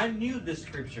 I knew this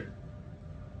scripture.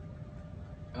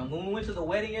 And when we went to the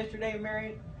wedding yesterday,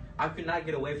 Mary, I could not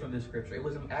get away from this scripture. It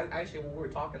was actually when we were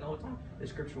talking the whole time, the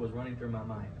scripture was running through my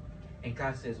mind. And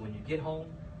God says, when you get home,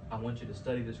 I want you to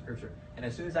study the scripture. And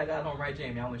as soon as I got home, right,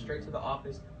 Jamie, I went straight to the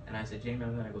office and I said, Jamie,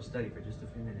 I'm going to go study for just a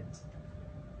few minutes.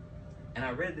 And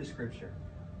I read this scripture.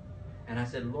 And I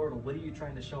said, Lord, what are you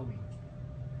trying to show me?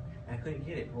 And I couldn't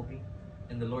get it, Hopi.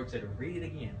 And the Lord said, read it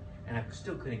again. And I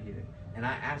still couldn't get it. And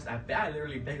I asked, I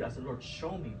literally begged, I said, Lord,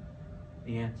 show me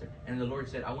the answer. And the Lord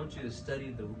said, I want you to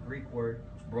study the Greek word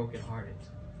brokenhearted.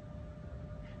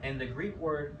 And the Greek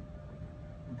word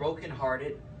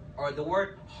brokenhearted, or the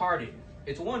word hearted,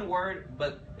 It's one word,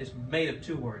 but it's made of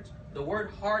two words. The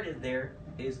word heart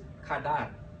is kadar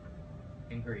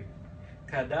in Greek.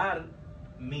 Kadar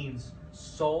means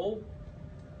soul,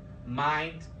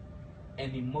 mind,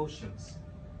 and emotions.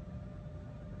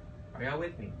 Are y'all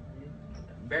with me?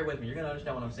 Bear with me. You're going to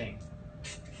understand what I'm saying.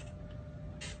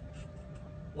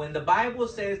 When the Bible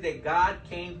says that God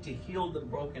came to heal the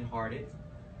brokenhearted,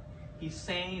 He's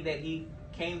saying that He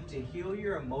came to heal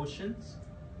your emotions,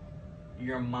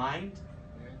 your mind,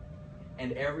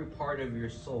 and every part of your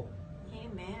soul.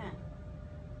 Amen.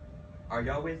 Are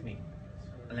y'all with me?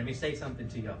 Let me say something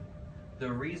to y'all. The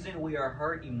reason we are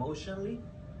hurt emotionally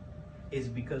is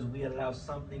because we allow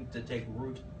something to take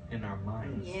root in our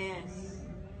minds. Yes.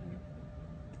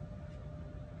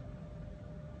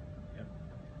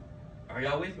 Are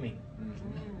y'all with me?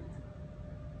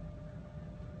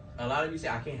 A lot of you say,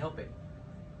 I can't help it.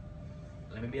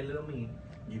 Let me be a little mean.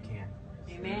 You can.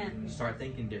 Amen. You start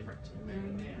thinking different.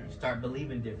 You start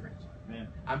believing different. Amen.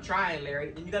 I'm trying,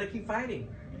 Larry. Then you got to keep fighting.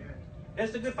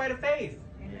 That's the good fight of faith.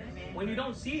 When you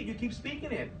don't see it, you keep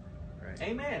speaking it. Right.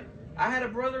 Amen. I had a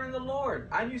brother in the Lord.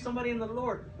 I knew somebody in the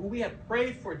Lord who we had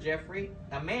prayed for, Jeffrey,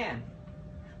 a man.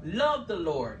 Loved the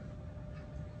Lord.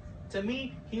 To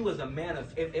me, he was a man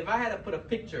of... If I had to put a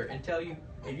picture and tell you,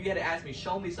 if you had to ask me,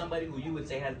 show me somebody who you would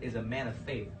say is a man of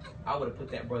faith, I would have put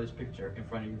that brother's picture in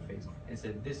front of your face and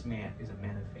said, this man is a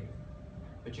man of faith.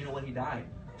 But you know what? He died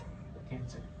of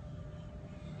cancer.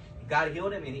 God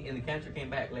healed him, and the cancer came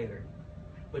back later.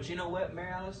 But you know what, Mary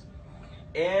Alice?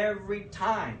 Every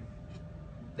time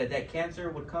that cancer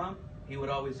would come, he would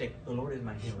always say, the Lord is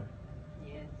my healer.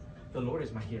 Yes. The Lord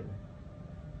is my healer.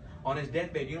 On his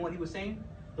deathbed, you know what he was saying?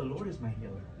 The Lord is my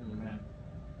healer. Amen.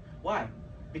 Why?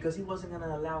 Because he wasn't going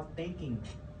to allow thinking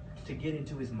to get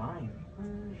into his mind.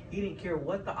 He didn't care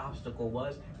what the obstacle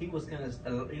was. He was going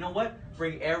to, you know what?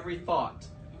 Bring every thought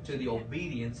to the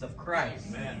obedience of Christ.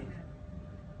 Amen.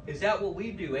 Is that what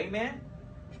we do? Amen?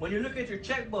 When you look at your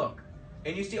checkbook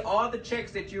and you see all the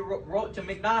checks that you wrote to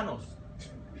McDonald's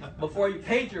before you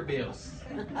paid your bills,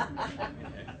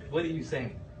 what do you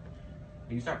say?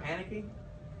 Do you start panicking?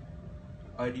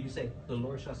 Or do you say, the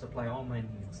Lord shall supply all my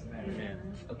needs Amen.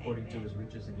 according to his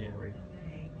riches and glory?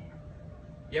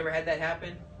 You ever had that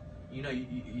happen? You know,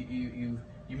 you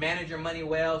manage your money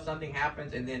well, something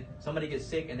happens, and then somebody gets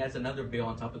sick, and that's another bill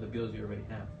on top of the bills you already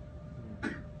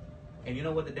have. And you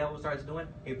know what the devil starts doing?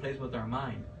 He plays with our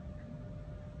mind.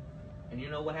 And you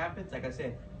know what happens? Like I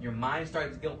said, your mind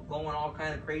starts going all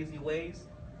kind of crazy ways.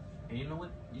 And you know what?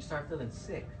 You start feeling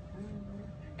sick.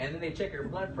 And then they check your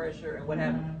blood pressure, and what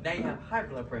happens? Now you have high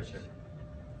blood pressure.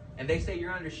 And they say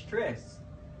you're under stress.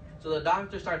 So the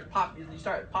doctor starts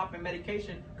popping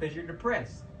medication because you're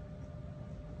depressed.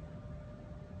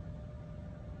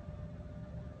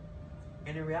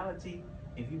 And in reality,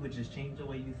 if you would just change the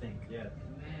way you think, Yes.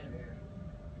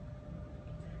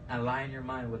 align your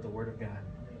mind with the Word of God.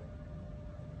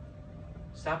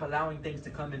 Stop allowing things to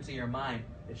come into your mind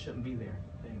that shouldn't be there.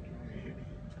 Thank you.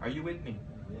 Are you with me?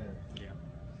 Yeah.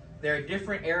 There are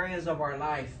different areas of our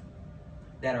life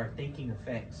that our thinking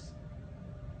affects.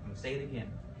 I'm going to say it again.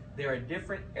 There are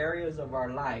different areas of our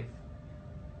life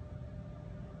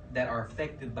that are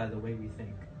affected by the way we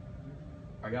think.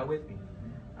 Are y'all with me?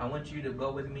 I want you to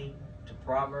go with me to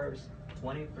Proverbs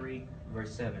 23,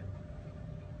 verse 7.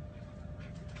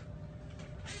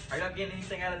 Are y'all getting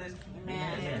anything out of this?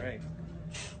 Amen. Right.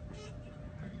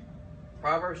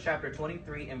 Proverbs chapter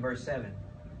 23 and verse 7.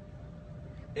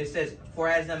 It says, for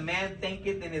as a man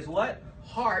thinketh in his what?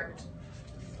 Heart,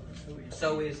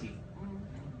 so is he.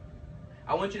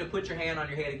 I want you to put your hand on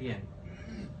your head again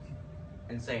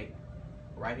and say,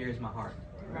 right here is my heart.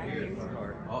 Right here's my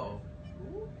heart. Uh-oh.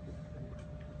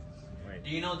 Right.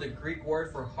 Do you know the Greek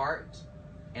word for heart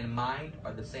and mind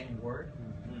are the same word?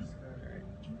 Mm-hmm.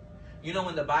 You know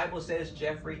when the Bible says,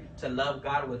 Jeffrey, to love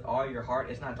God with all your heart,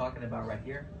 it's not talking about right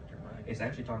here. It's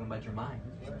actually talking about your mind.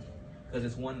 Because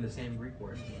it's one and the same Greek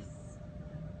word.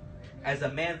 As a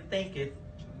man thinketh,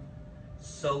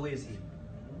 so is he.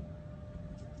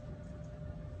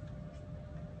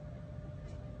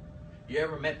 You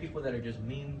ever met people that are just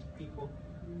mean people?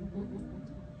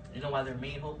 You know why they're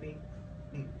mean, Hopi?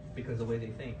 Because of the way they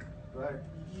think. Right.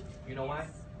 You know why?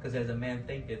 Because as a man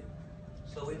thinketh,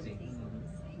 so is he.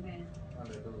 Amen.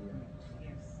 Hallelujah.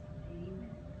 Yes. Amen.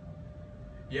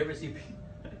 You ever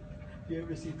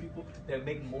see people that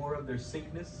make more of their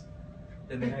sickness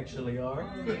than they actually are?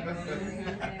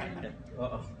 Amen.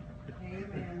 Uh-oh.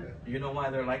 Amen. You know why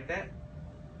they're like that?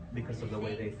 Because of the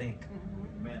way they think.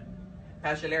 Amen.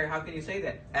 Pastor Larry, how can you say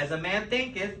that? As a man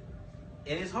thinketh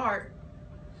in his heart,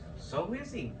 so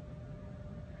is he.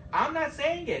 I'm not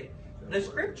saying it. The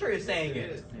scripture is saying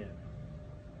it. Yeah.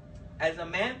 As a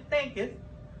man thinketh,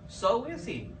 so is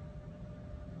he.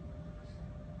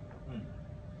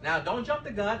 Now, don't jump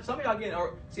the gun. Some of y'all get,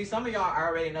 or see, some of y'all I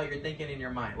already know you're thinking in your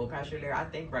mind. Well, Pastor Larry, I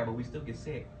think right, but we still get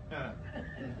sick.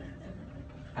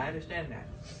 I understand that.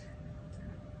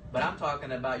 But I'm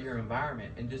talking about your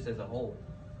environment and just as a whole.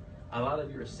 A lot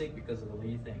of you are sick because of the way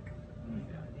you think.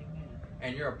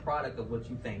 And you're a product of what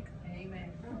you think.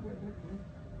 Amen.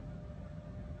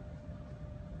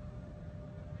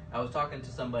 I was talking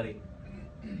to somebody,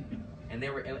 and they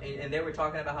were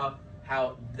talking about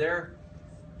how their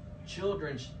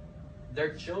children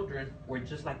were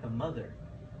just like the mother.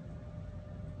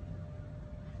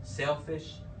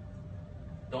 Selfish,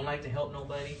 don't like to help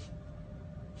nobody.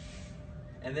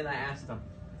 And then I asked them,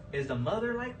 is the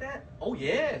mother like that? Oh,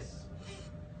 yes.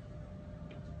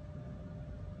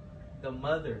 The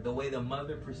mother, the way the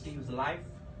mother perceives life,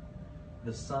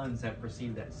 the sons have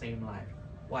perceived that same life.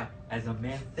 Why? As a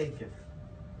man thinketh,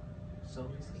 so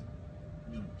is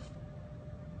he.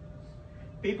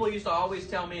 People used to always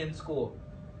tell me in school,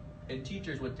 and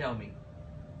teachers would tell me,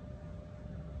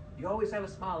 you always have a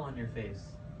smile on your face.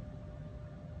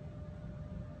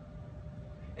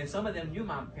 And some of them knew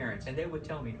my parents, and they would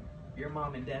tell me, your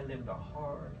mom and dad lived a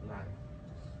hard life.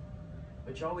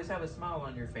 But you always have a smile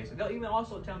on your face. And they'll even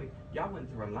also tell me, y'all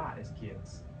went through a lot as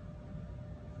kids.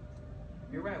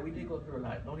 You're right, we did go through a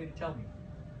lot. Don't need to tell me.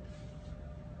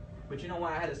 But you know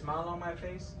why I had a smile on my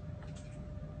face?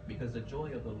 Because the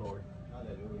joy of the Lord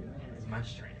is my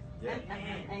strength. Yeah.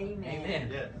 Amen. Amen.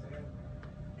 Yes.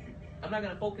 I'm not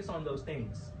going to focus on those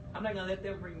things. I'm not going to let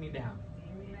them bring me down.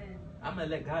 Amen. I'm going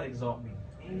to let God exalt me.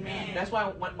 Amen. That's why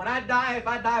when I die, if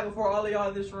I die before all of y'all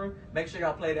in this room, make sure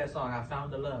y'all play that song, I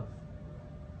Found a Love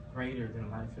Greater Than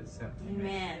Life Itself.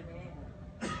 Amen.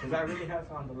 Because I really have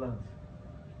found a love.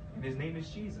 And his name is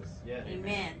Jesus. Yes.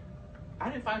 Amen. I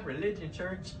didn't find religion,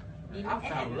 church. I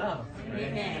found love.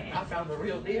 Amen. I found the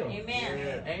real deal. Amen.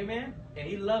 Yeah. Amen. And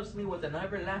he loves me with an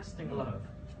everlasting love.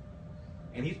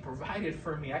 And he's provided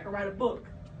for me. I can write a book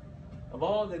of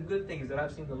all the good things that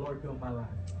I've seen the Lord do in my life.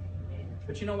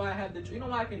 But you know why I have the, you know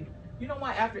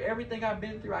why after everything I've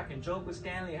been through, I can joke with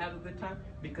Stanley and have a good time?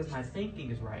 Because my thinking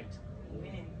is right.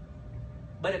 Amen.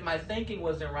 But if my thinking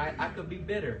wasn't right, I could be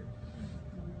bitter.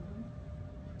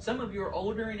 Some of you are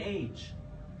older in age,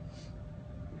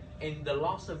 and the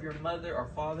loss of your mother or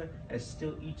father has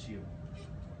still eat you.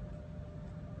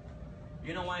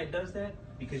 You know why it does that?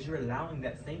 Because you're allowing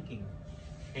that thinking,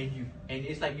 and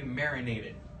it's like you marinate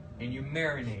it, and you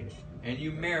marinate it, and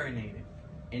you marinate it,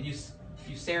 and you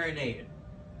serenade it.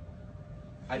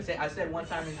 I said one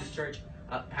time in this church,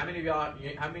 how many of y'all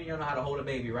know how to hold a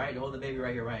baby, right? You hold the baby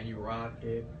right here, right, and you rock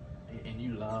it, and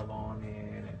you love on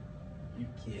it, and you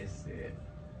kiss it,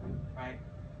 right?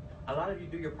 A lot of you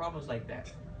do your problems like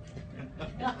that.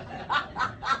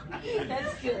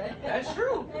 That's good. That's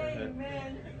true.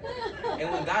 Amen.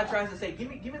 And when God tries to say, give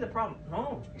me the problem,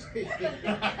 no.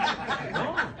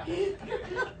 No.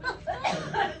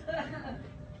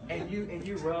 And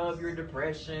you rub your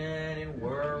depression and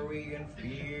worry and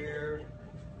fear.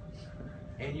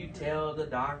 And you tell the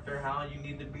doctor how you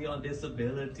need to be on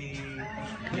disability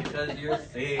because you're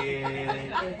sick.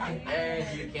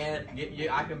 And you can't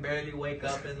get I can barely wake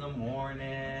up in the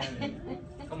morning.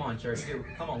 Come on, church.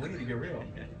 Come on, we need to get real.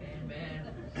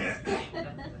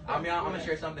 I'm gonna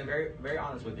share something very, very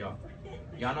honest with y'all.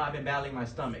 Y'all know I've been battling my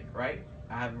stomach, right?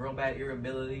 I have real bad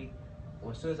irritability.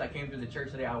 Well, as soon as I came to the church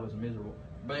today, I was miserable.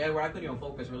 But Edward, I couldn't even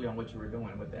focus really on what you were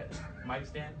doing with that mic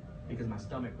stand because my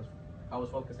stomach I was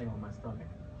focusing on my stomach.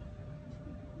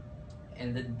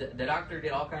 And the doctor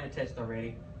did all kinds of tests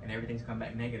already, and everything's come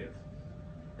back negative.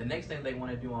 The next thing they want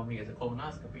to do on me is a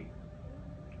colonoscopy.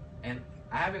 And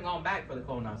I haven't gone back for the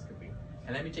colonoscopy.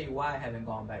 And let me tell you why I haven't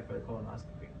gone back for the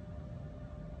colonoscopy.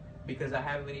 Because I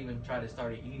haven't even tried to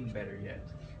start eating better yet.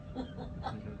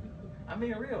 I'm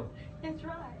being real. That's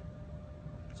right.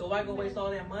 So why go waste all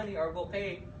that money or go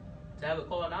pay to have a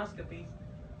colonoscopy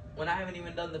when I haven't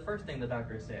even done the first thing the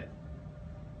doctor said?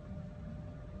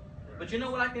 But you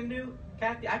know what I can do,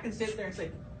 Kathy? I can sit there and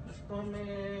say,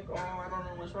 stomach, oh, I don't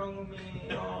know what's wrong with me,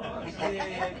 oh, I'm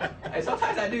sick. And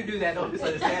sometimes I do that, don't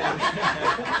misunderstand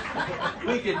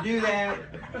me. We can do that.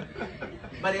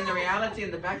 But in the reality, in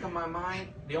the back of my mind,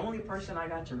 the only person I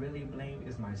got to really blame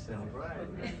is myself.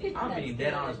 Right. I'm being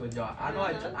dead honest with y'all. I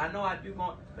know I do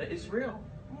go, but it's real.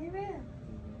 Amen.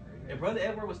 If Brother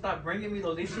Edward would stop bringing me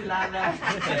those issues like that,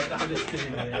 I'm just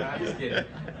kidding, man. I'm just kidding.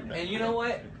 And you know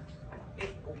what?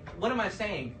 What am I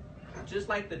saying? Just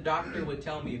like the doctor would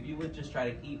tell me, if you would just try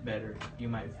to eat better, you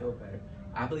might feel better.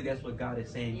 I believe that's what God is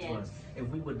saying to us. If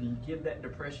we would give that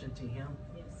depression to Him,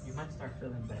 you might start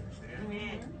feeling better.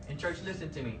 Amen. And church, listen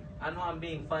to me. I know I'm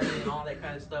being funny and all that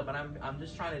kind of stuff, but I'm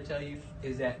just trying to tell you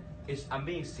is that I'm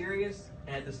being serious,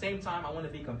 and at the same time, I want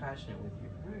to be compassionate with you.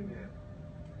 Amen.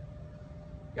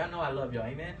 Y'all know I love y'all,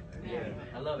 amen? Amen.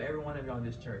 I love every one of y'all in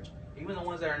this church. Even the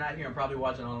ones that are not here and probably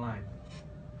watching online.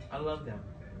 I love them.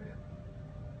 Amen.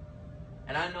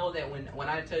 And I know that when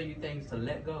I tell you things to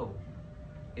let go,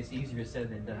 it's easier said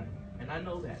than done. And I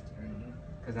know that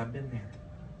because I've been there.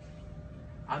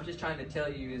 I'm just trying to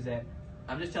tell you is that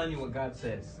I'm just telling you what God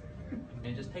says.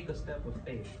 And just take a step of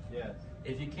faith. Yes.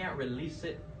 If you can't release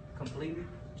it completely,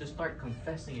 just start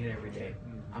confessing it every day.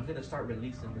 I'm going to start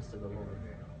releasing this to the Lord.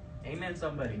 Amen,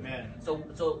 somebody. Amen. So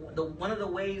one of the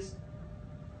ways,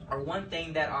 or one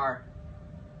thing that our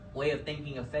way of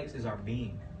thinking affects is our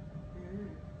being.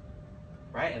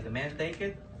 Right? As a man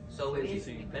thinketh, so is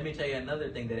he. Let me tell you another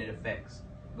thing that it affects.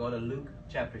 Go to Luke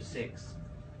chapter 6.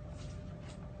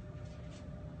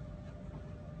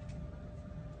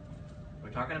 We're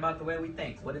talking about the way we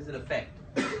think. What does it affect?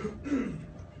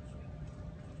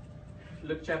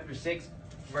 Luke chapter 6,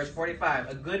 verse 45.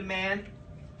 A good man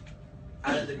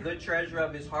out of the good treasure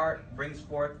of his heart brings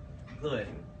forth good.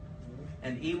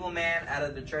 An evil man out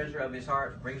of the treasure of his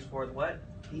heart brings forth what?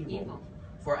 Evil.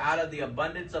 For out of the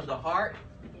abundance of the heart,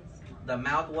 the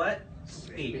mouth what?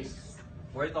 Speaks.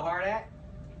 Where's the heart at?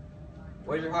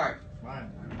 Where's your heart?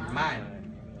 Mine.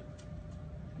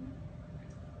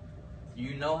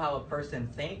 You know how a person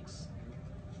thinks?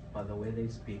 By the way they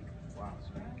speak. Wow.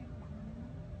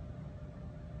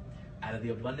 Out of the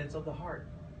abundance of the heart,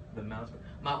 the mouth.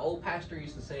 My old pastor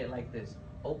used to say it like this.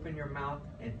 Open your mouth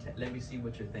and let me see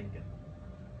what you're thinking.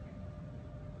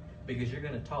 Because you're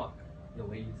going to talk the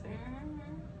way you think.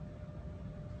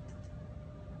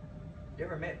 You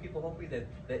ever met people, hopefully,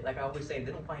 that, like I always say,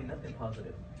 they don't find nothing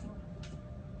positive?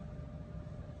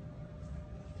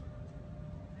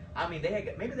 I mean,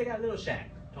 maybe they got a little shack,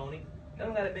 Tony. They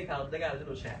don't got a big house, they got a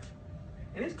little shack.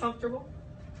 And it's comfortable.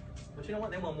 But you know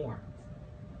what? They want more.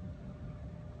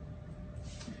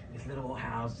 This little old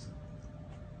house.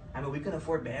 I mean, we can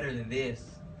afford better than this.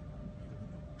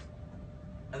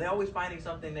 Are they always finding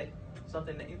something that,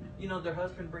 you know, their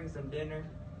husband brings them dinner,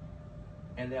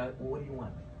 and they're like, well, what do you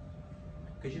want?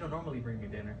 Because you don't normally bring me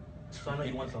dinner, so I know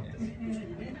you want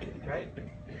something. Right?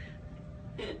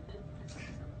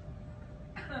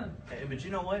 But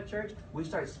you know what, church? We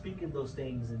start speaking those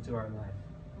things into our life.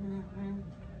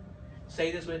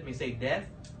 Say this with me. Say, death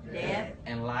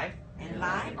and life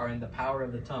are in the power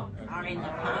of the tongue. Are in the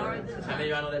power of the tongue. How many of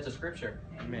y'all know that's a scripture?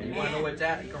 Amen. You want to know what's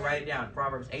at? You can write it down.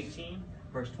 Proverbs 18,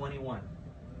 verse 21.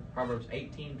 Proverbs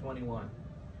 18, 21.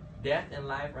 Death and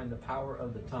life are in the power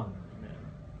of the tongue. Amen.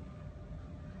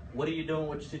 What are you doing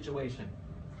with your situation?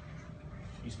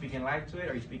 You speaking life to it,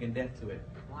 or are you speaking death to it?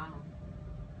 Wow.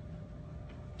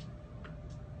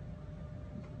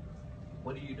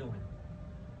 What are you doing?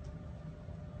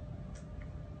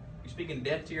 You speaking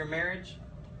death to your marriage?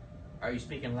 Or are you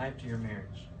speaking life to your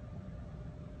marriage?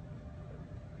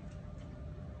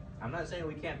 I'm not saying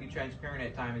we can't be transparent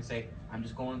at times and say, I'm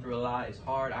just going through a lot, it's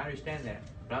hard. I understand that.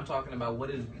 But I'm talking about what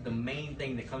is the main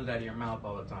thing that comes out of your mouth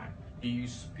all the time. Do you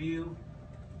spew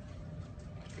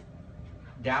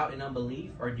doubt and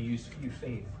unbelief, or do you spew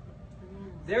faith?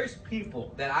 There's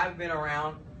people that I've been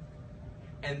around,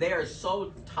 and they are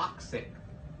so toxic,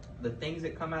 the things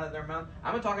that come out of their mouth.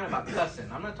 I'm not talking about cussing.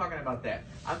 I'm not talking about that.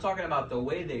 I'm talking about the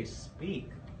way they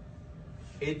speak.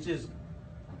 It just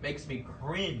makes me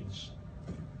cringe.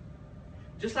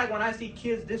 Just like when I see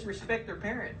kids disrespect their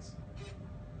parents.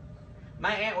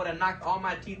 My aunt would have knocked all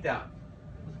my teeth out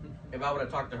if I would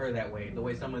have talked to her that way, the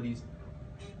way some of these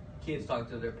kids talk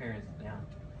to their parents now.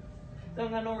 They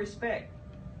don't got no respect.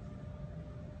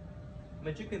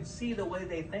 But you can see the way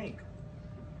they think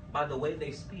by the way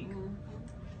they speak.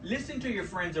 Listen to your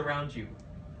friends around you.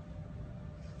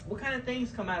 What kind of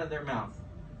things come out of their mouth?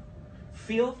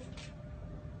 Filth?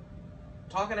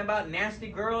 Talking about nasty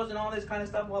girls and all this kind of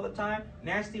stuff all the time?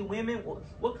 Nasty women?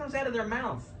 What comes out of their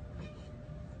mouth?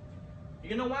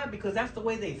 You know why? Because that's the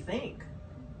way they think.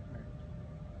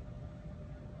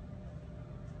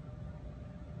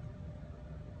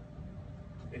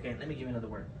 Okay, let me give you another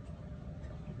word.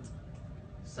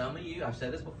 Some of you, I've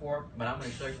said this before, but I'm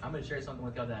going to share something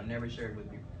with y'all that I've never shared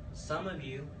with you. Some of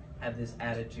you have this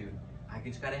attitude. I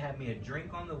just got to have me a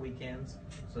drink on the weekends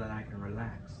so that I can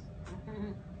relax.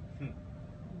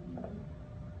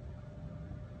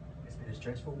 It's been a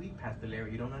stressful week, Pastor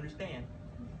Larry. You don't understand.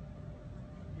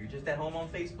 You're just at home on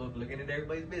Facebook looking at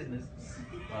everybody's business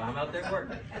while I'm out there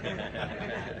working. I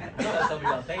know that's some of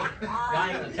y'all think. Y'all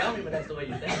ain't going to tell me, but that's the way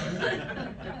you think.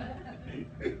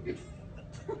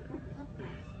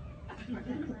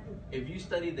 If you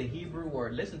study the Hebrew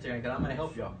word, listen to me, because I'm going to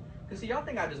help y'all. Because see, y'all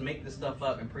think I just make this stuff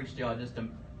up and preach to y'all just to.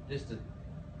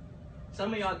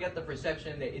 Some of y'all get the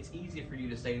perception that it's easy for you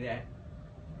to say that,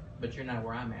 but you're not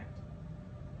where I'm at.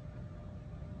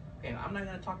 Okay, I'm not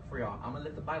going to talk for y'all. I'm going to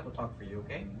let the Bible talk for you,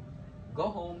 okay? Go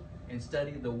home and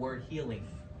study the word healing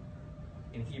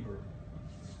in Hebrew.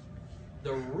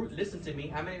 The root, listen to me,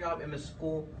 how many of y'all in the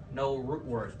school know root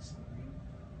words?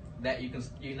 That you can,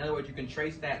 in other words, you can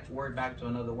trace that word back to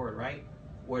another word, right?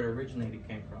 Where it originated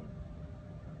came from.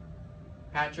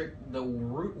 Patrick, the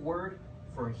root word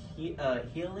for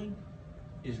healing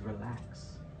is relax.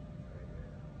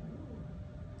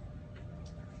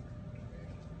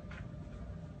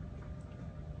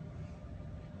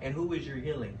 And who is your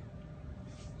healing?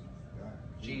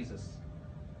 Jesus.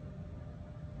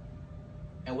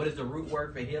 And what is the root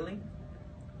word for healing?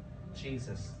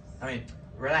 Jesus.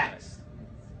 Relax.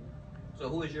 So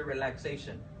who is your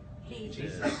relaxation?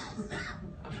 Jesus.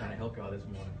 I'm trying to help y'all this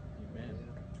morning. Amen.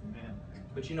 Amen.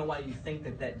 But you know why you think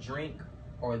that drink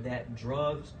or that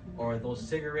drugs or those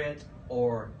cigarettes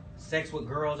or sex with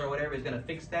girls or whatever is going to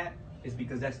fix that? Is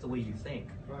because that's the way you think.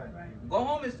 Right. Go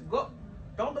home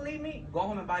don't believe me? Go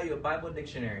home and buy you a Bible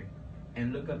dictionary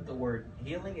and look up the word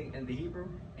healing in the Hebrew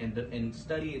and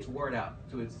study its word out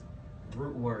to its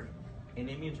root word. And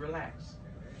it means relax.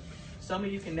 Some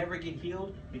of you can never get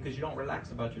healed because you don't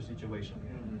relax about your situation.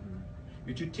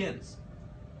 You're too tense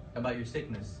about your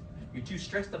sickness. You're too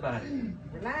stressed about it.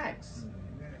 Relax.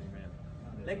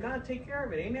 Let God take care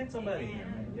of it. Amen, somebody?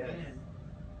 Yes.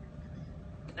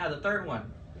 Now, the third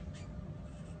one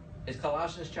is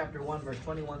Colossians chapter 1, verse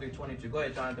 21 through 22. Go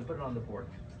ahead, Jonathan, put it on the board.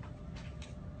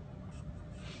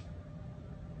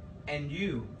 And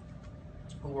you,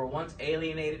 who were once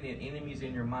alienated and enemies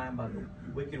in your mind by the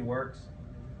wicked works,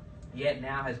 yet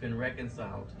now has been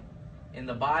reconciled in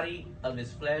the body of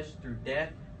his flesh through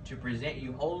death, to present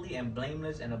you holy and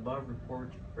blameless and above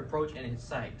reproach in his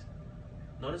sight.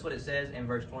 Notice what it says in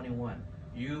verse 21.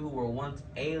 You who were once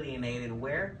alienated,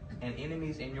 where? And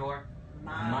enemies in your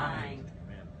mind.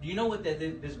 Do you know what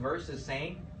this verse is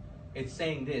saying? It's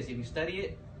saying this. If you study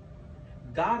it,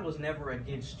 God was never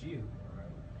against you.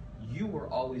 You were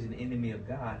always an enemy of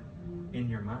God in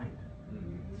your mind.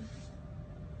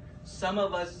 Some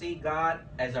of us see God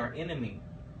as our enemy.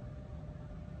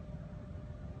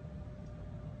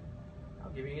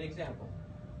 I'll give you an example.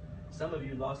 Some of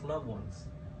you lost loved ones.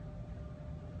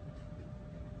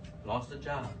 Lost a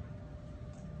job.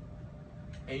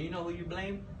 And you know who you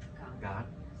blame? God.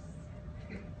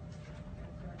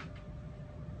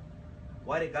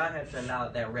 Why did God have to allow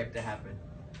that wreck to happen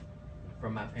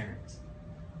from my parents?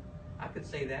 I could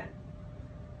say that.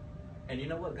 And you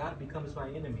know what? God becomes my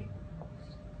enemy.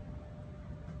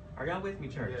 Are y'all with me,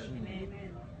 church? Yes.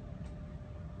 Amen.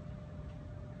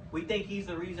 We think he's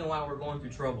the reason why we're going through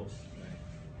troubles.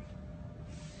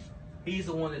 He's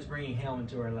the one that's bringing hell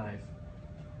into our life.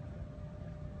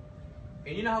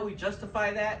 And you know how we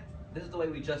justify that? This is the way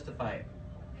we justify it.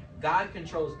 God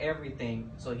controls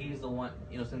everything, so he's the one,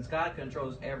 since God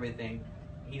controls everything,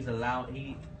 he's the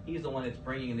one that's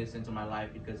bringing this into my life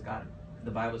because the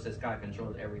Bible says God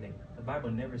controls everything. The Bible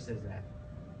never says that.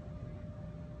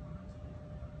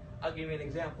 I'll give you an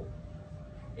example.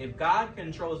 If God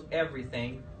controls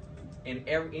everything, and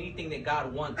anything that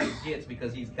God wants, he gets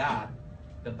because he's God,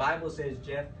 the Bible says,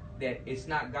 Jeff, that it's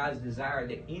not God's desire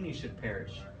that any should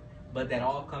perish, but that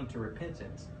all come to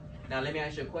repentance. Now, let me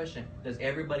ask you a question. Does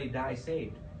everybody die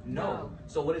saved? No.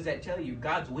 So what does that tell you?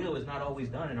 God's will is not always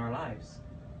done in our lives.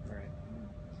 Right.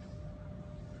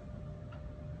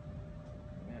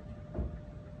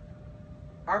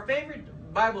 Our favorite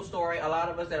Bible story, a lot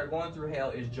of us that are going through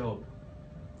hell, is Job.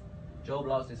 Job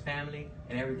lost his family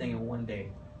and everything in one day.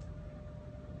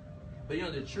 But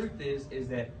the truth is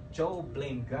that Job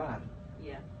blamed God.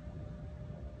 Yeah.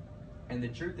 And the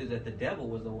truth is that the devil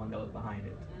was the one that was behind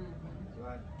it. Mm-hmm.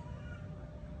 Right.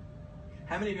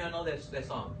 How many of y'all know that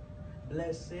song?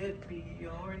 Blessed be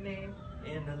your name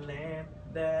in the land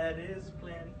that is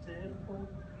plentiful.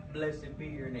 Blessed be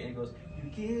your name. It goes, you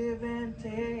give and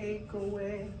take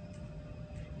away.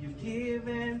 You give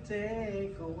and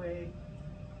take away.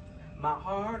 My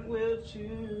heart will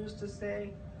choose to say,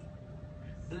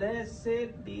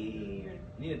 blessed be your...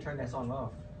 You need to turn that song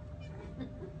off.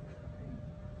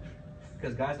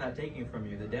 Because God's not taking it from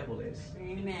you. The devil is.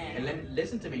 Amen. And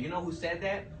listen to me. You know who said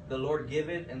that? The Lord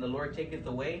giveth and the Lord taketh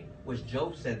away? Was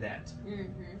Job said that.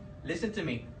 Mm-hmm. Listen to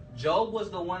me. Job was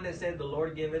the one that said the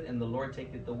Lord giveth and the Lord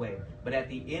taketh away. But at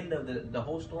the end of the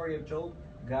whole story of Job,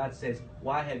 God says,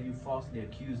 why have you falsely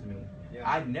accused me? Yeah.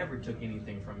 I never took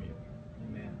anything from you.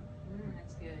 Amen.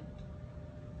 That's good.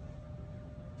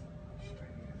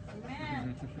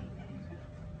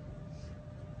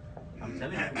 I'm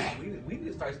telling you, we need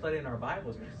to start studying our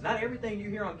Bibles. Not everything you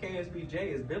hear on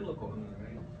KSBJ is biblical.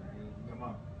 Come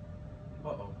on.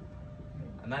 Uh-oh.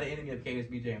 I'm not an enemy of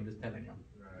KSBJ, I'm just telling you.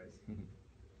 Right.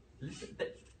 Listen,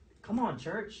 come on,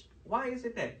 church. Why is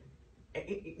it that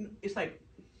it's like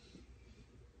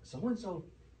so-and-so,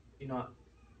 you know,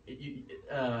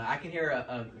 I can hear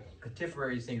a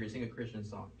contemporary singer sing a Christian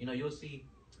song. You know, you'll see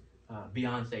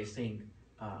Beyonce sing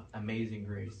Amazing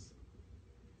Grace.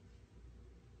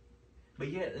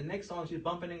 But yet, the next song, she's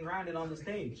bumping and grinding on the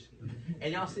stage.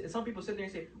 And y'all, some people sit there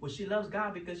and say, well, she loves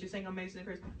God because she sang Amazing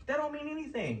Grace. That don't mean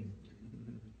anything.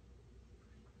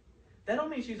 That don't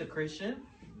mean she's a Christian.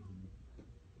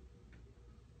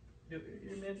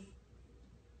 Amen.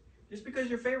 Just because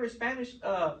your favorite Spanish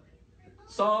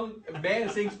song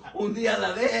band sings Un Día a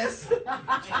la Vez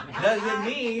doesn't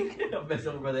mean I'm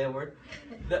messing with Brother Edward.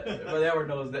 Brother Edward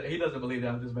knows that he doesn't believe that.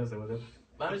 I'm just messing with him.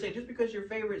 But I'm just saying, just because your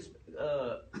favorite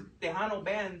Tejano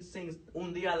band sings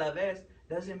Un Día a la Vez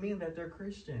doesn't mean that they're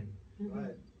Christian.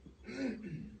 Right.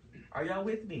 Are y'all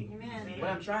with me? Amen. What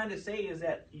I'm trying to say is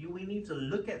that we need to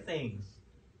look at things.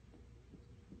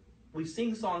 We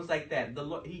sing songs like that. The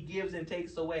Lord, He gives and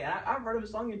takes away. And I've heard of a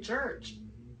song in church.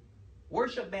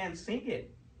 Worship bands sing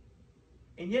it.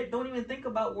 And yet don't even think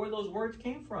about where those words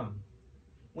came from.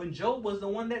 When Job was the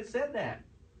one that said that.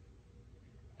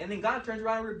 And then God turns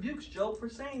around and rebukes Job for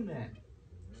saying that.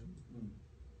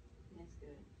 That's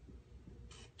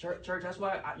good. Church, that's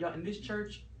why y'all in this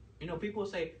church, you know, people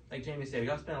say, like Jamie said,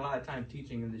 y'all spend a lot of time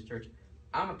teaching in this church.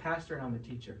 I'm a pastor and I'm a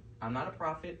teacher. I'm not a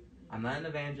prophet. I'm not an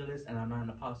evangelist, and I'm not an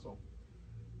apostle.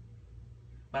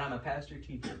 But I'm a pastor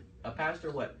teacher. A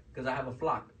pastor what? Because I have a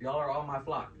flock. Y'all are all my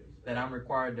flock that I'm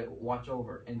required to watch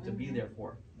over and to be there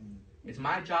for. It's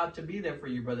my job to be there for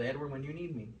you, Brother Edward, when you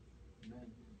need me.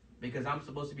 Because I'm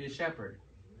supposed to be a shepherd.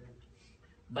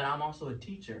 But I'm also a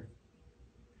teacher.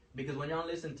 Because when y'all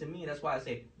listen to me, that's why I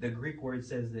say the Greek word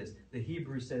says this, the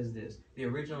Hebrew says this, the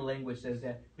original language says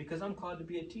that, because I'm called to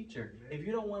be a teacher. If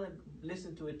you don't want to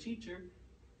listen to a teacher,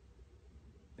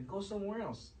 then go somewhere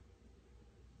else.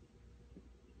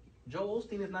 Joel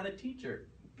Osteen is not a teacher.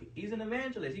 He's an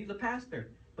evangelist. He's a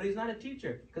pastor. But he's not a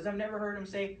teacher. Because I've never heard him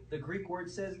say the Greek word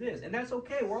says this. And that's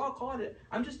okay. We're all called it.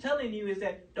 I'm just telling you is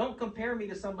that don't compare me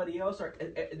to somebody else or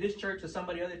this church to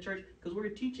somebody other church. Because we're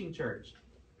a teaching church.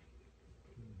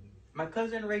 My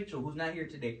cousin Rachel, who's not here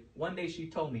today, one day she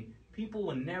told me, people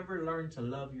will never learn to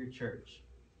love your church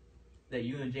that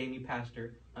you and Jamie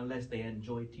pastor unless they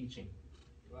enjoy teaching.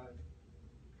 Right.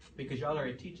 Because y'all are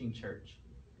a teaching church.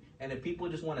 And if people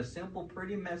just want a simple,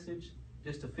 pretty message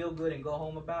just to feel good and go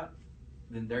home about,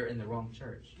 then they're in the wrong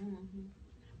church. Mm-hmm.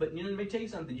 But you know, let me tell you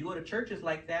something. You go to churches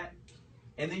like that,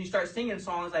 and then you start singing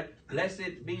songs like,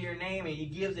 blessed be your name, and He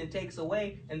gives and takes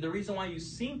away. And the reason why you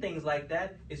sing things like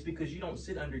that is because you don't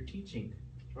sit under teaching.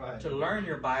 Right. To learn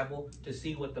your Bible, to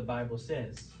see what the Bible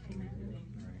says.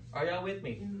 Are y'all with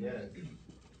me? Yes.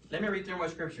 Let me read 3 more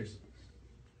scriptures.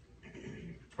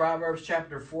 Proverbs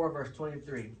chapter 4, verse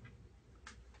 23.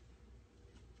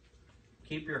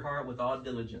 Keep your heart with all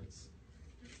diligence,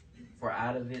 for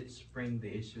out of it spring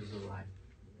the issues of life.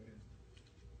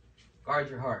 Guard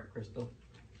your heart, Crystal.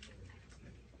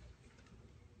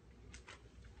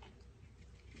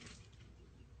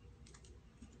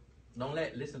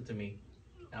 Listen to me.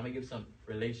 I'm going to give some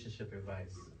relationship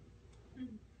advice.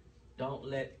 Don't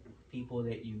let people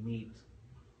that you meet,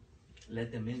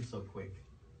 let them in so quick.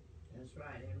 That's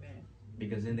right, amen.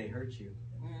 Because then they hurt you.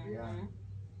 Yeah.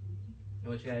 You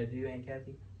know what you got to do, Aunt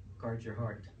Kathy? Guard your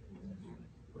heart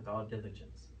with all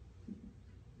diligence.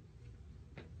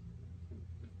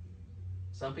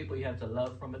 Some people you have to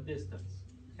love from a distance.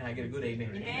 Can I get a good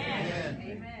amen? Amen.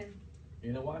 Amen.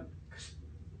 You know what?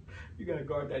 You got to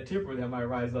guard that temper that might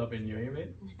rise up in you.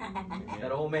 Amen?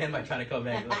 That old man might try to come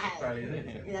back.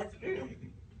 That's true.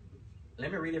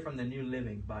 Let me read it from the New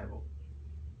Living Bible.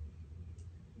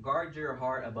 Guard your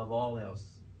heart above all else,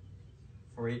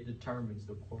 for it determines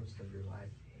the course of your life.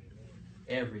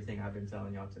 Everything I've been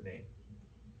telling y'all today.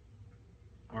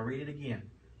 I'm going to read it again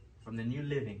from the New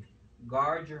Living.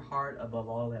 Guard your heart above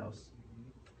all else,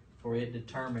 for it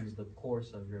determines the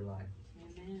course of your life.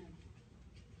 Amen.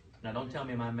 Now, don't tell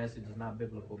me my message is not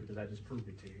biblical because I just proved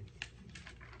it to you.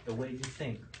 The way you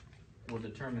think will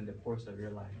determine the course of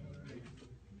your life.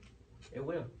 It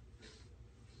will.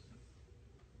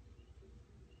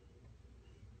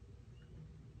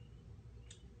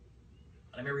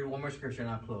 Let me read one more scripture and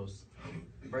I'll close.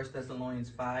 1 Thessalonians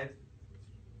 5,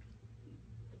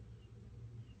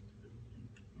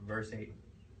 verse 8.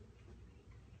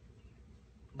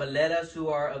 But let us who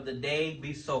are of the day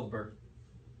be sober,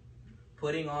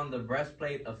 putting on the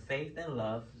breastplate of faith and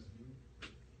love,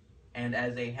 and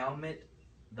as a helmet,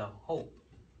 the hope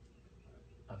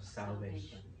of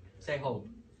salvation. Say hope.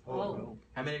 Hope.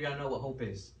 How many of y'all know what hope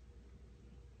is?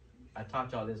 I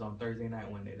taught y'all this on Thursday night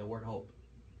one day, the word hope.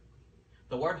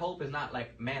 The word hope is not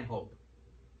like man hope.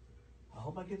 I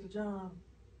hope I get the job.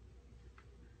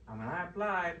 I mean, I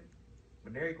applied,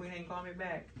 but Dairy Queen ain't called me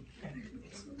back.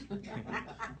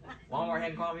 Walmart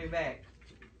hadn't called me back.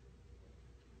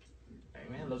 Hey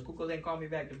man, Los Cucos ain't called me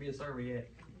back to be a server yet.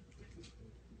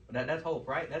 But that's hope,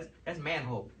 right? That's man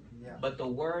hope. Yeah. But the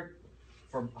word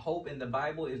for hope in the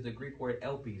Bible is the Greek word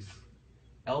elpis.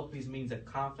 Elpis means a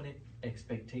confident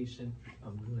expectation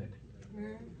of good.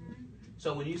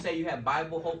 So when you say you have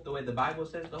Bible hope the way the Bible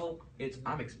says the hope, it's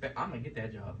I'm gonna get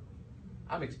that job.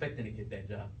 I'm expecting to get that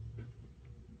job.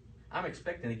 I'm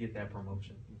expecting to get that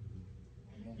promotion.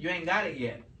 You ain't got it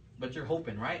yet, but you're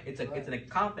hoping, right? It's a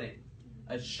confident,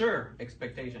 a sure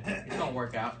expectation. It's gonna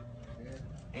work out.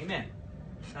 Amen.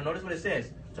 Now notice what it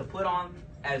says. To put on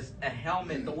as a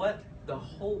helmet the what? The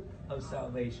hope of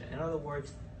salvation. In other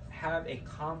words, have a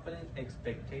confident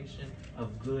expectation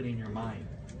of good in your mind.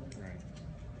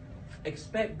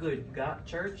 Expect good, God,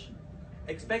 church.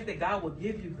 Expect that God will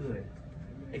give you good.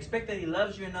 Expect that He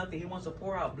loves you enough that He wants to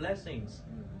pour out blessings.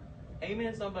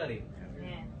 Amen, somebody.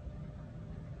 Yeah.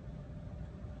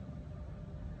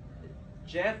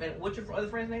 Jeff, and what's your other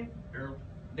friend's name? Harold.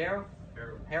 Daryl?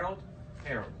 Harold.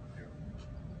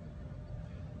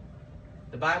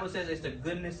 The Bible says it's the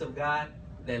goodness of God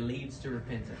that leads to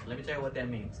repentance. Let me tell you what that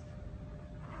means.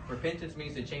 Repentance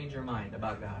means to change your mind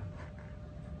about God.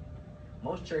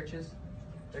 Most churches,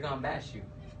 they're going to bash you.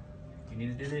 You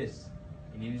need to do this.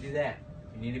 You need to do that.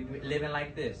 You need to be living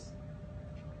like this.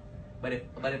 But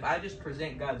if I just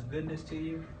present God's goodness to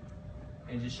you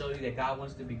and just show you that God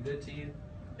wants to be good to you,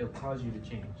 it'll cause you to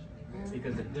change.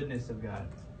 Because the goodness of God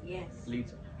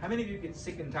leads. How many of you get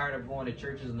sick and tired of going to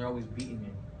churches and they're always beating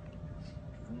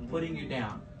you? Putting you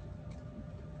down?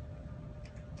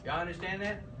 Y'all understand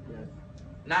that? Yes.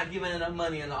 Not giving enough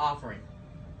money in the offering.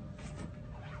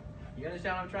 You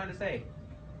understand what I'm trying to say?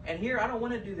 And here, I don't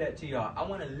want to do that to y'all. I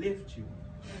want to lift you.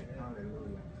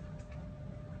 Hallelujah.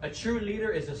 A true leader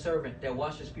is a servant that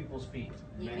washes people's feet.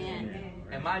 Amen.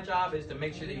 And my job is to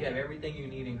make sure that you have everything you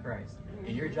need in Christ.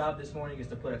 And your job this morning is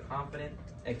to put a confident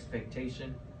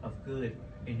expectation of good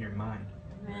in your mind.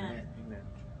 Amen. Amen.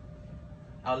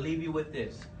 I'll leave you with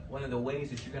this. One of the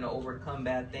ways that you're going to overcome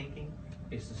bad thinking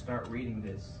is to start reading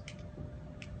this.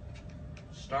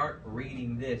 Start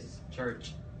reading this,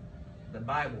 church. The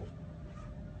Bible.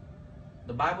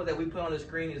 The Bible that we put on the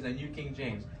screen is the New King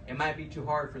James. It might be too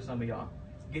hard for some of y'all.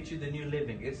 Get you the New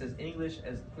Living. It says English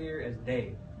as clear as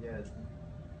day. Yes.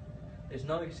 There's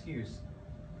no excuse.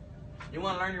 You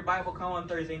want to learn your Bible? Come on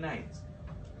Thursday nights.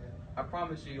 I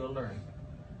promise you, you'll learn.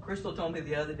 Crystal told me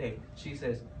the other day. She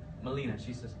says, Melina,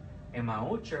 she says, in my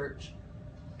old church,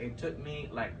 it took me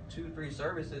like 2-3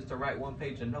 services to write 1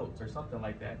 page of notes or something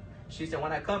like that. She said,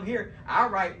 when I come here, I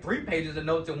write 3 pages of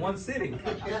notes in one sitting.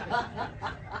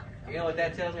 You know what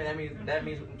that tells me? That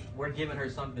means we're giving her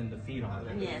something to feed on.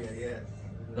 Yes. Yes.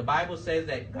 The Bible says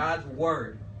that God's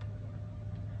word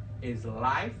is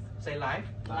life, say life,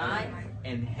 Life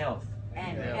and health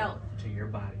and Yeah. health. to your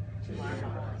body.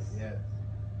 Yes.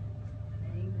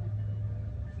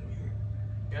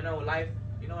 You know life,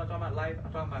 you know what I'm talking about? Life?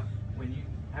 I'm talking about when you,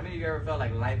 how many of you ever felt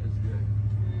like life is good?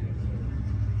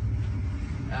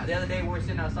 The other day we were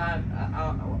sitting outside.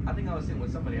 I think I was sitting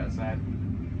with somebody outside,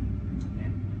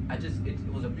 and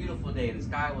it was a beautiful day. The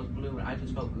sky was blue, and I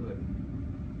just felt good.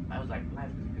 I was like, life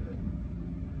is good.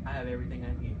 I have everything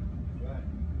I need. Right.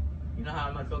 You know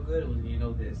how I felt good? It was when you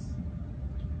know this,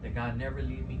 that God never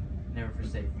leave me, never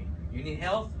forsake me. You need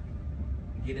health?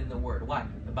 Get in the Word. Why?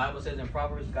 The Bible says in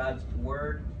Proverbs, God's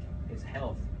Word is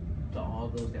health to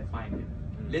all those that find it.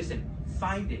 Listen,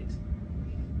 find it.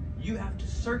 You have to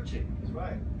search it. That's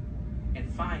right.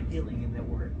 And find healing in that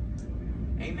word.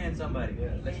 Amen, somebody.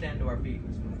 Yes. Let's stand to our feet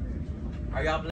this morning. Are y'all blessed?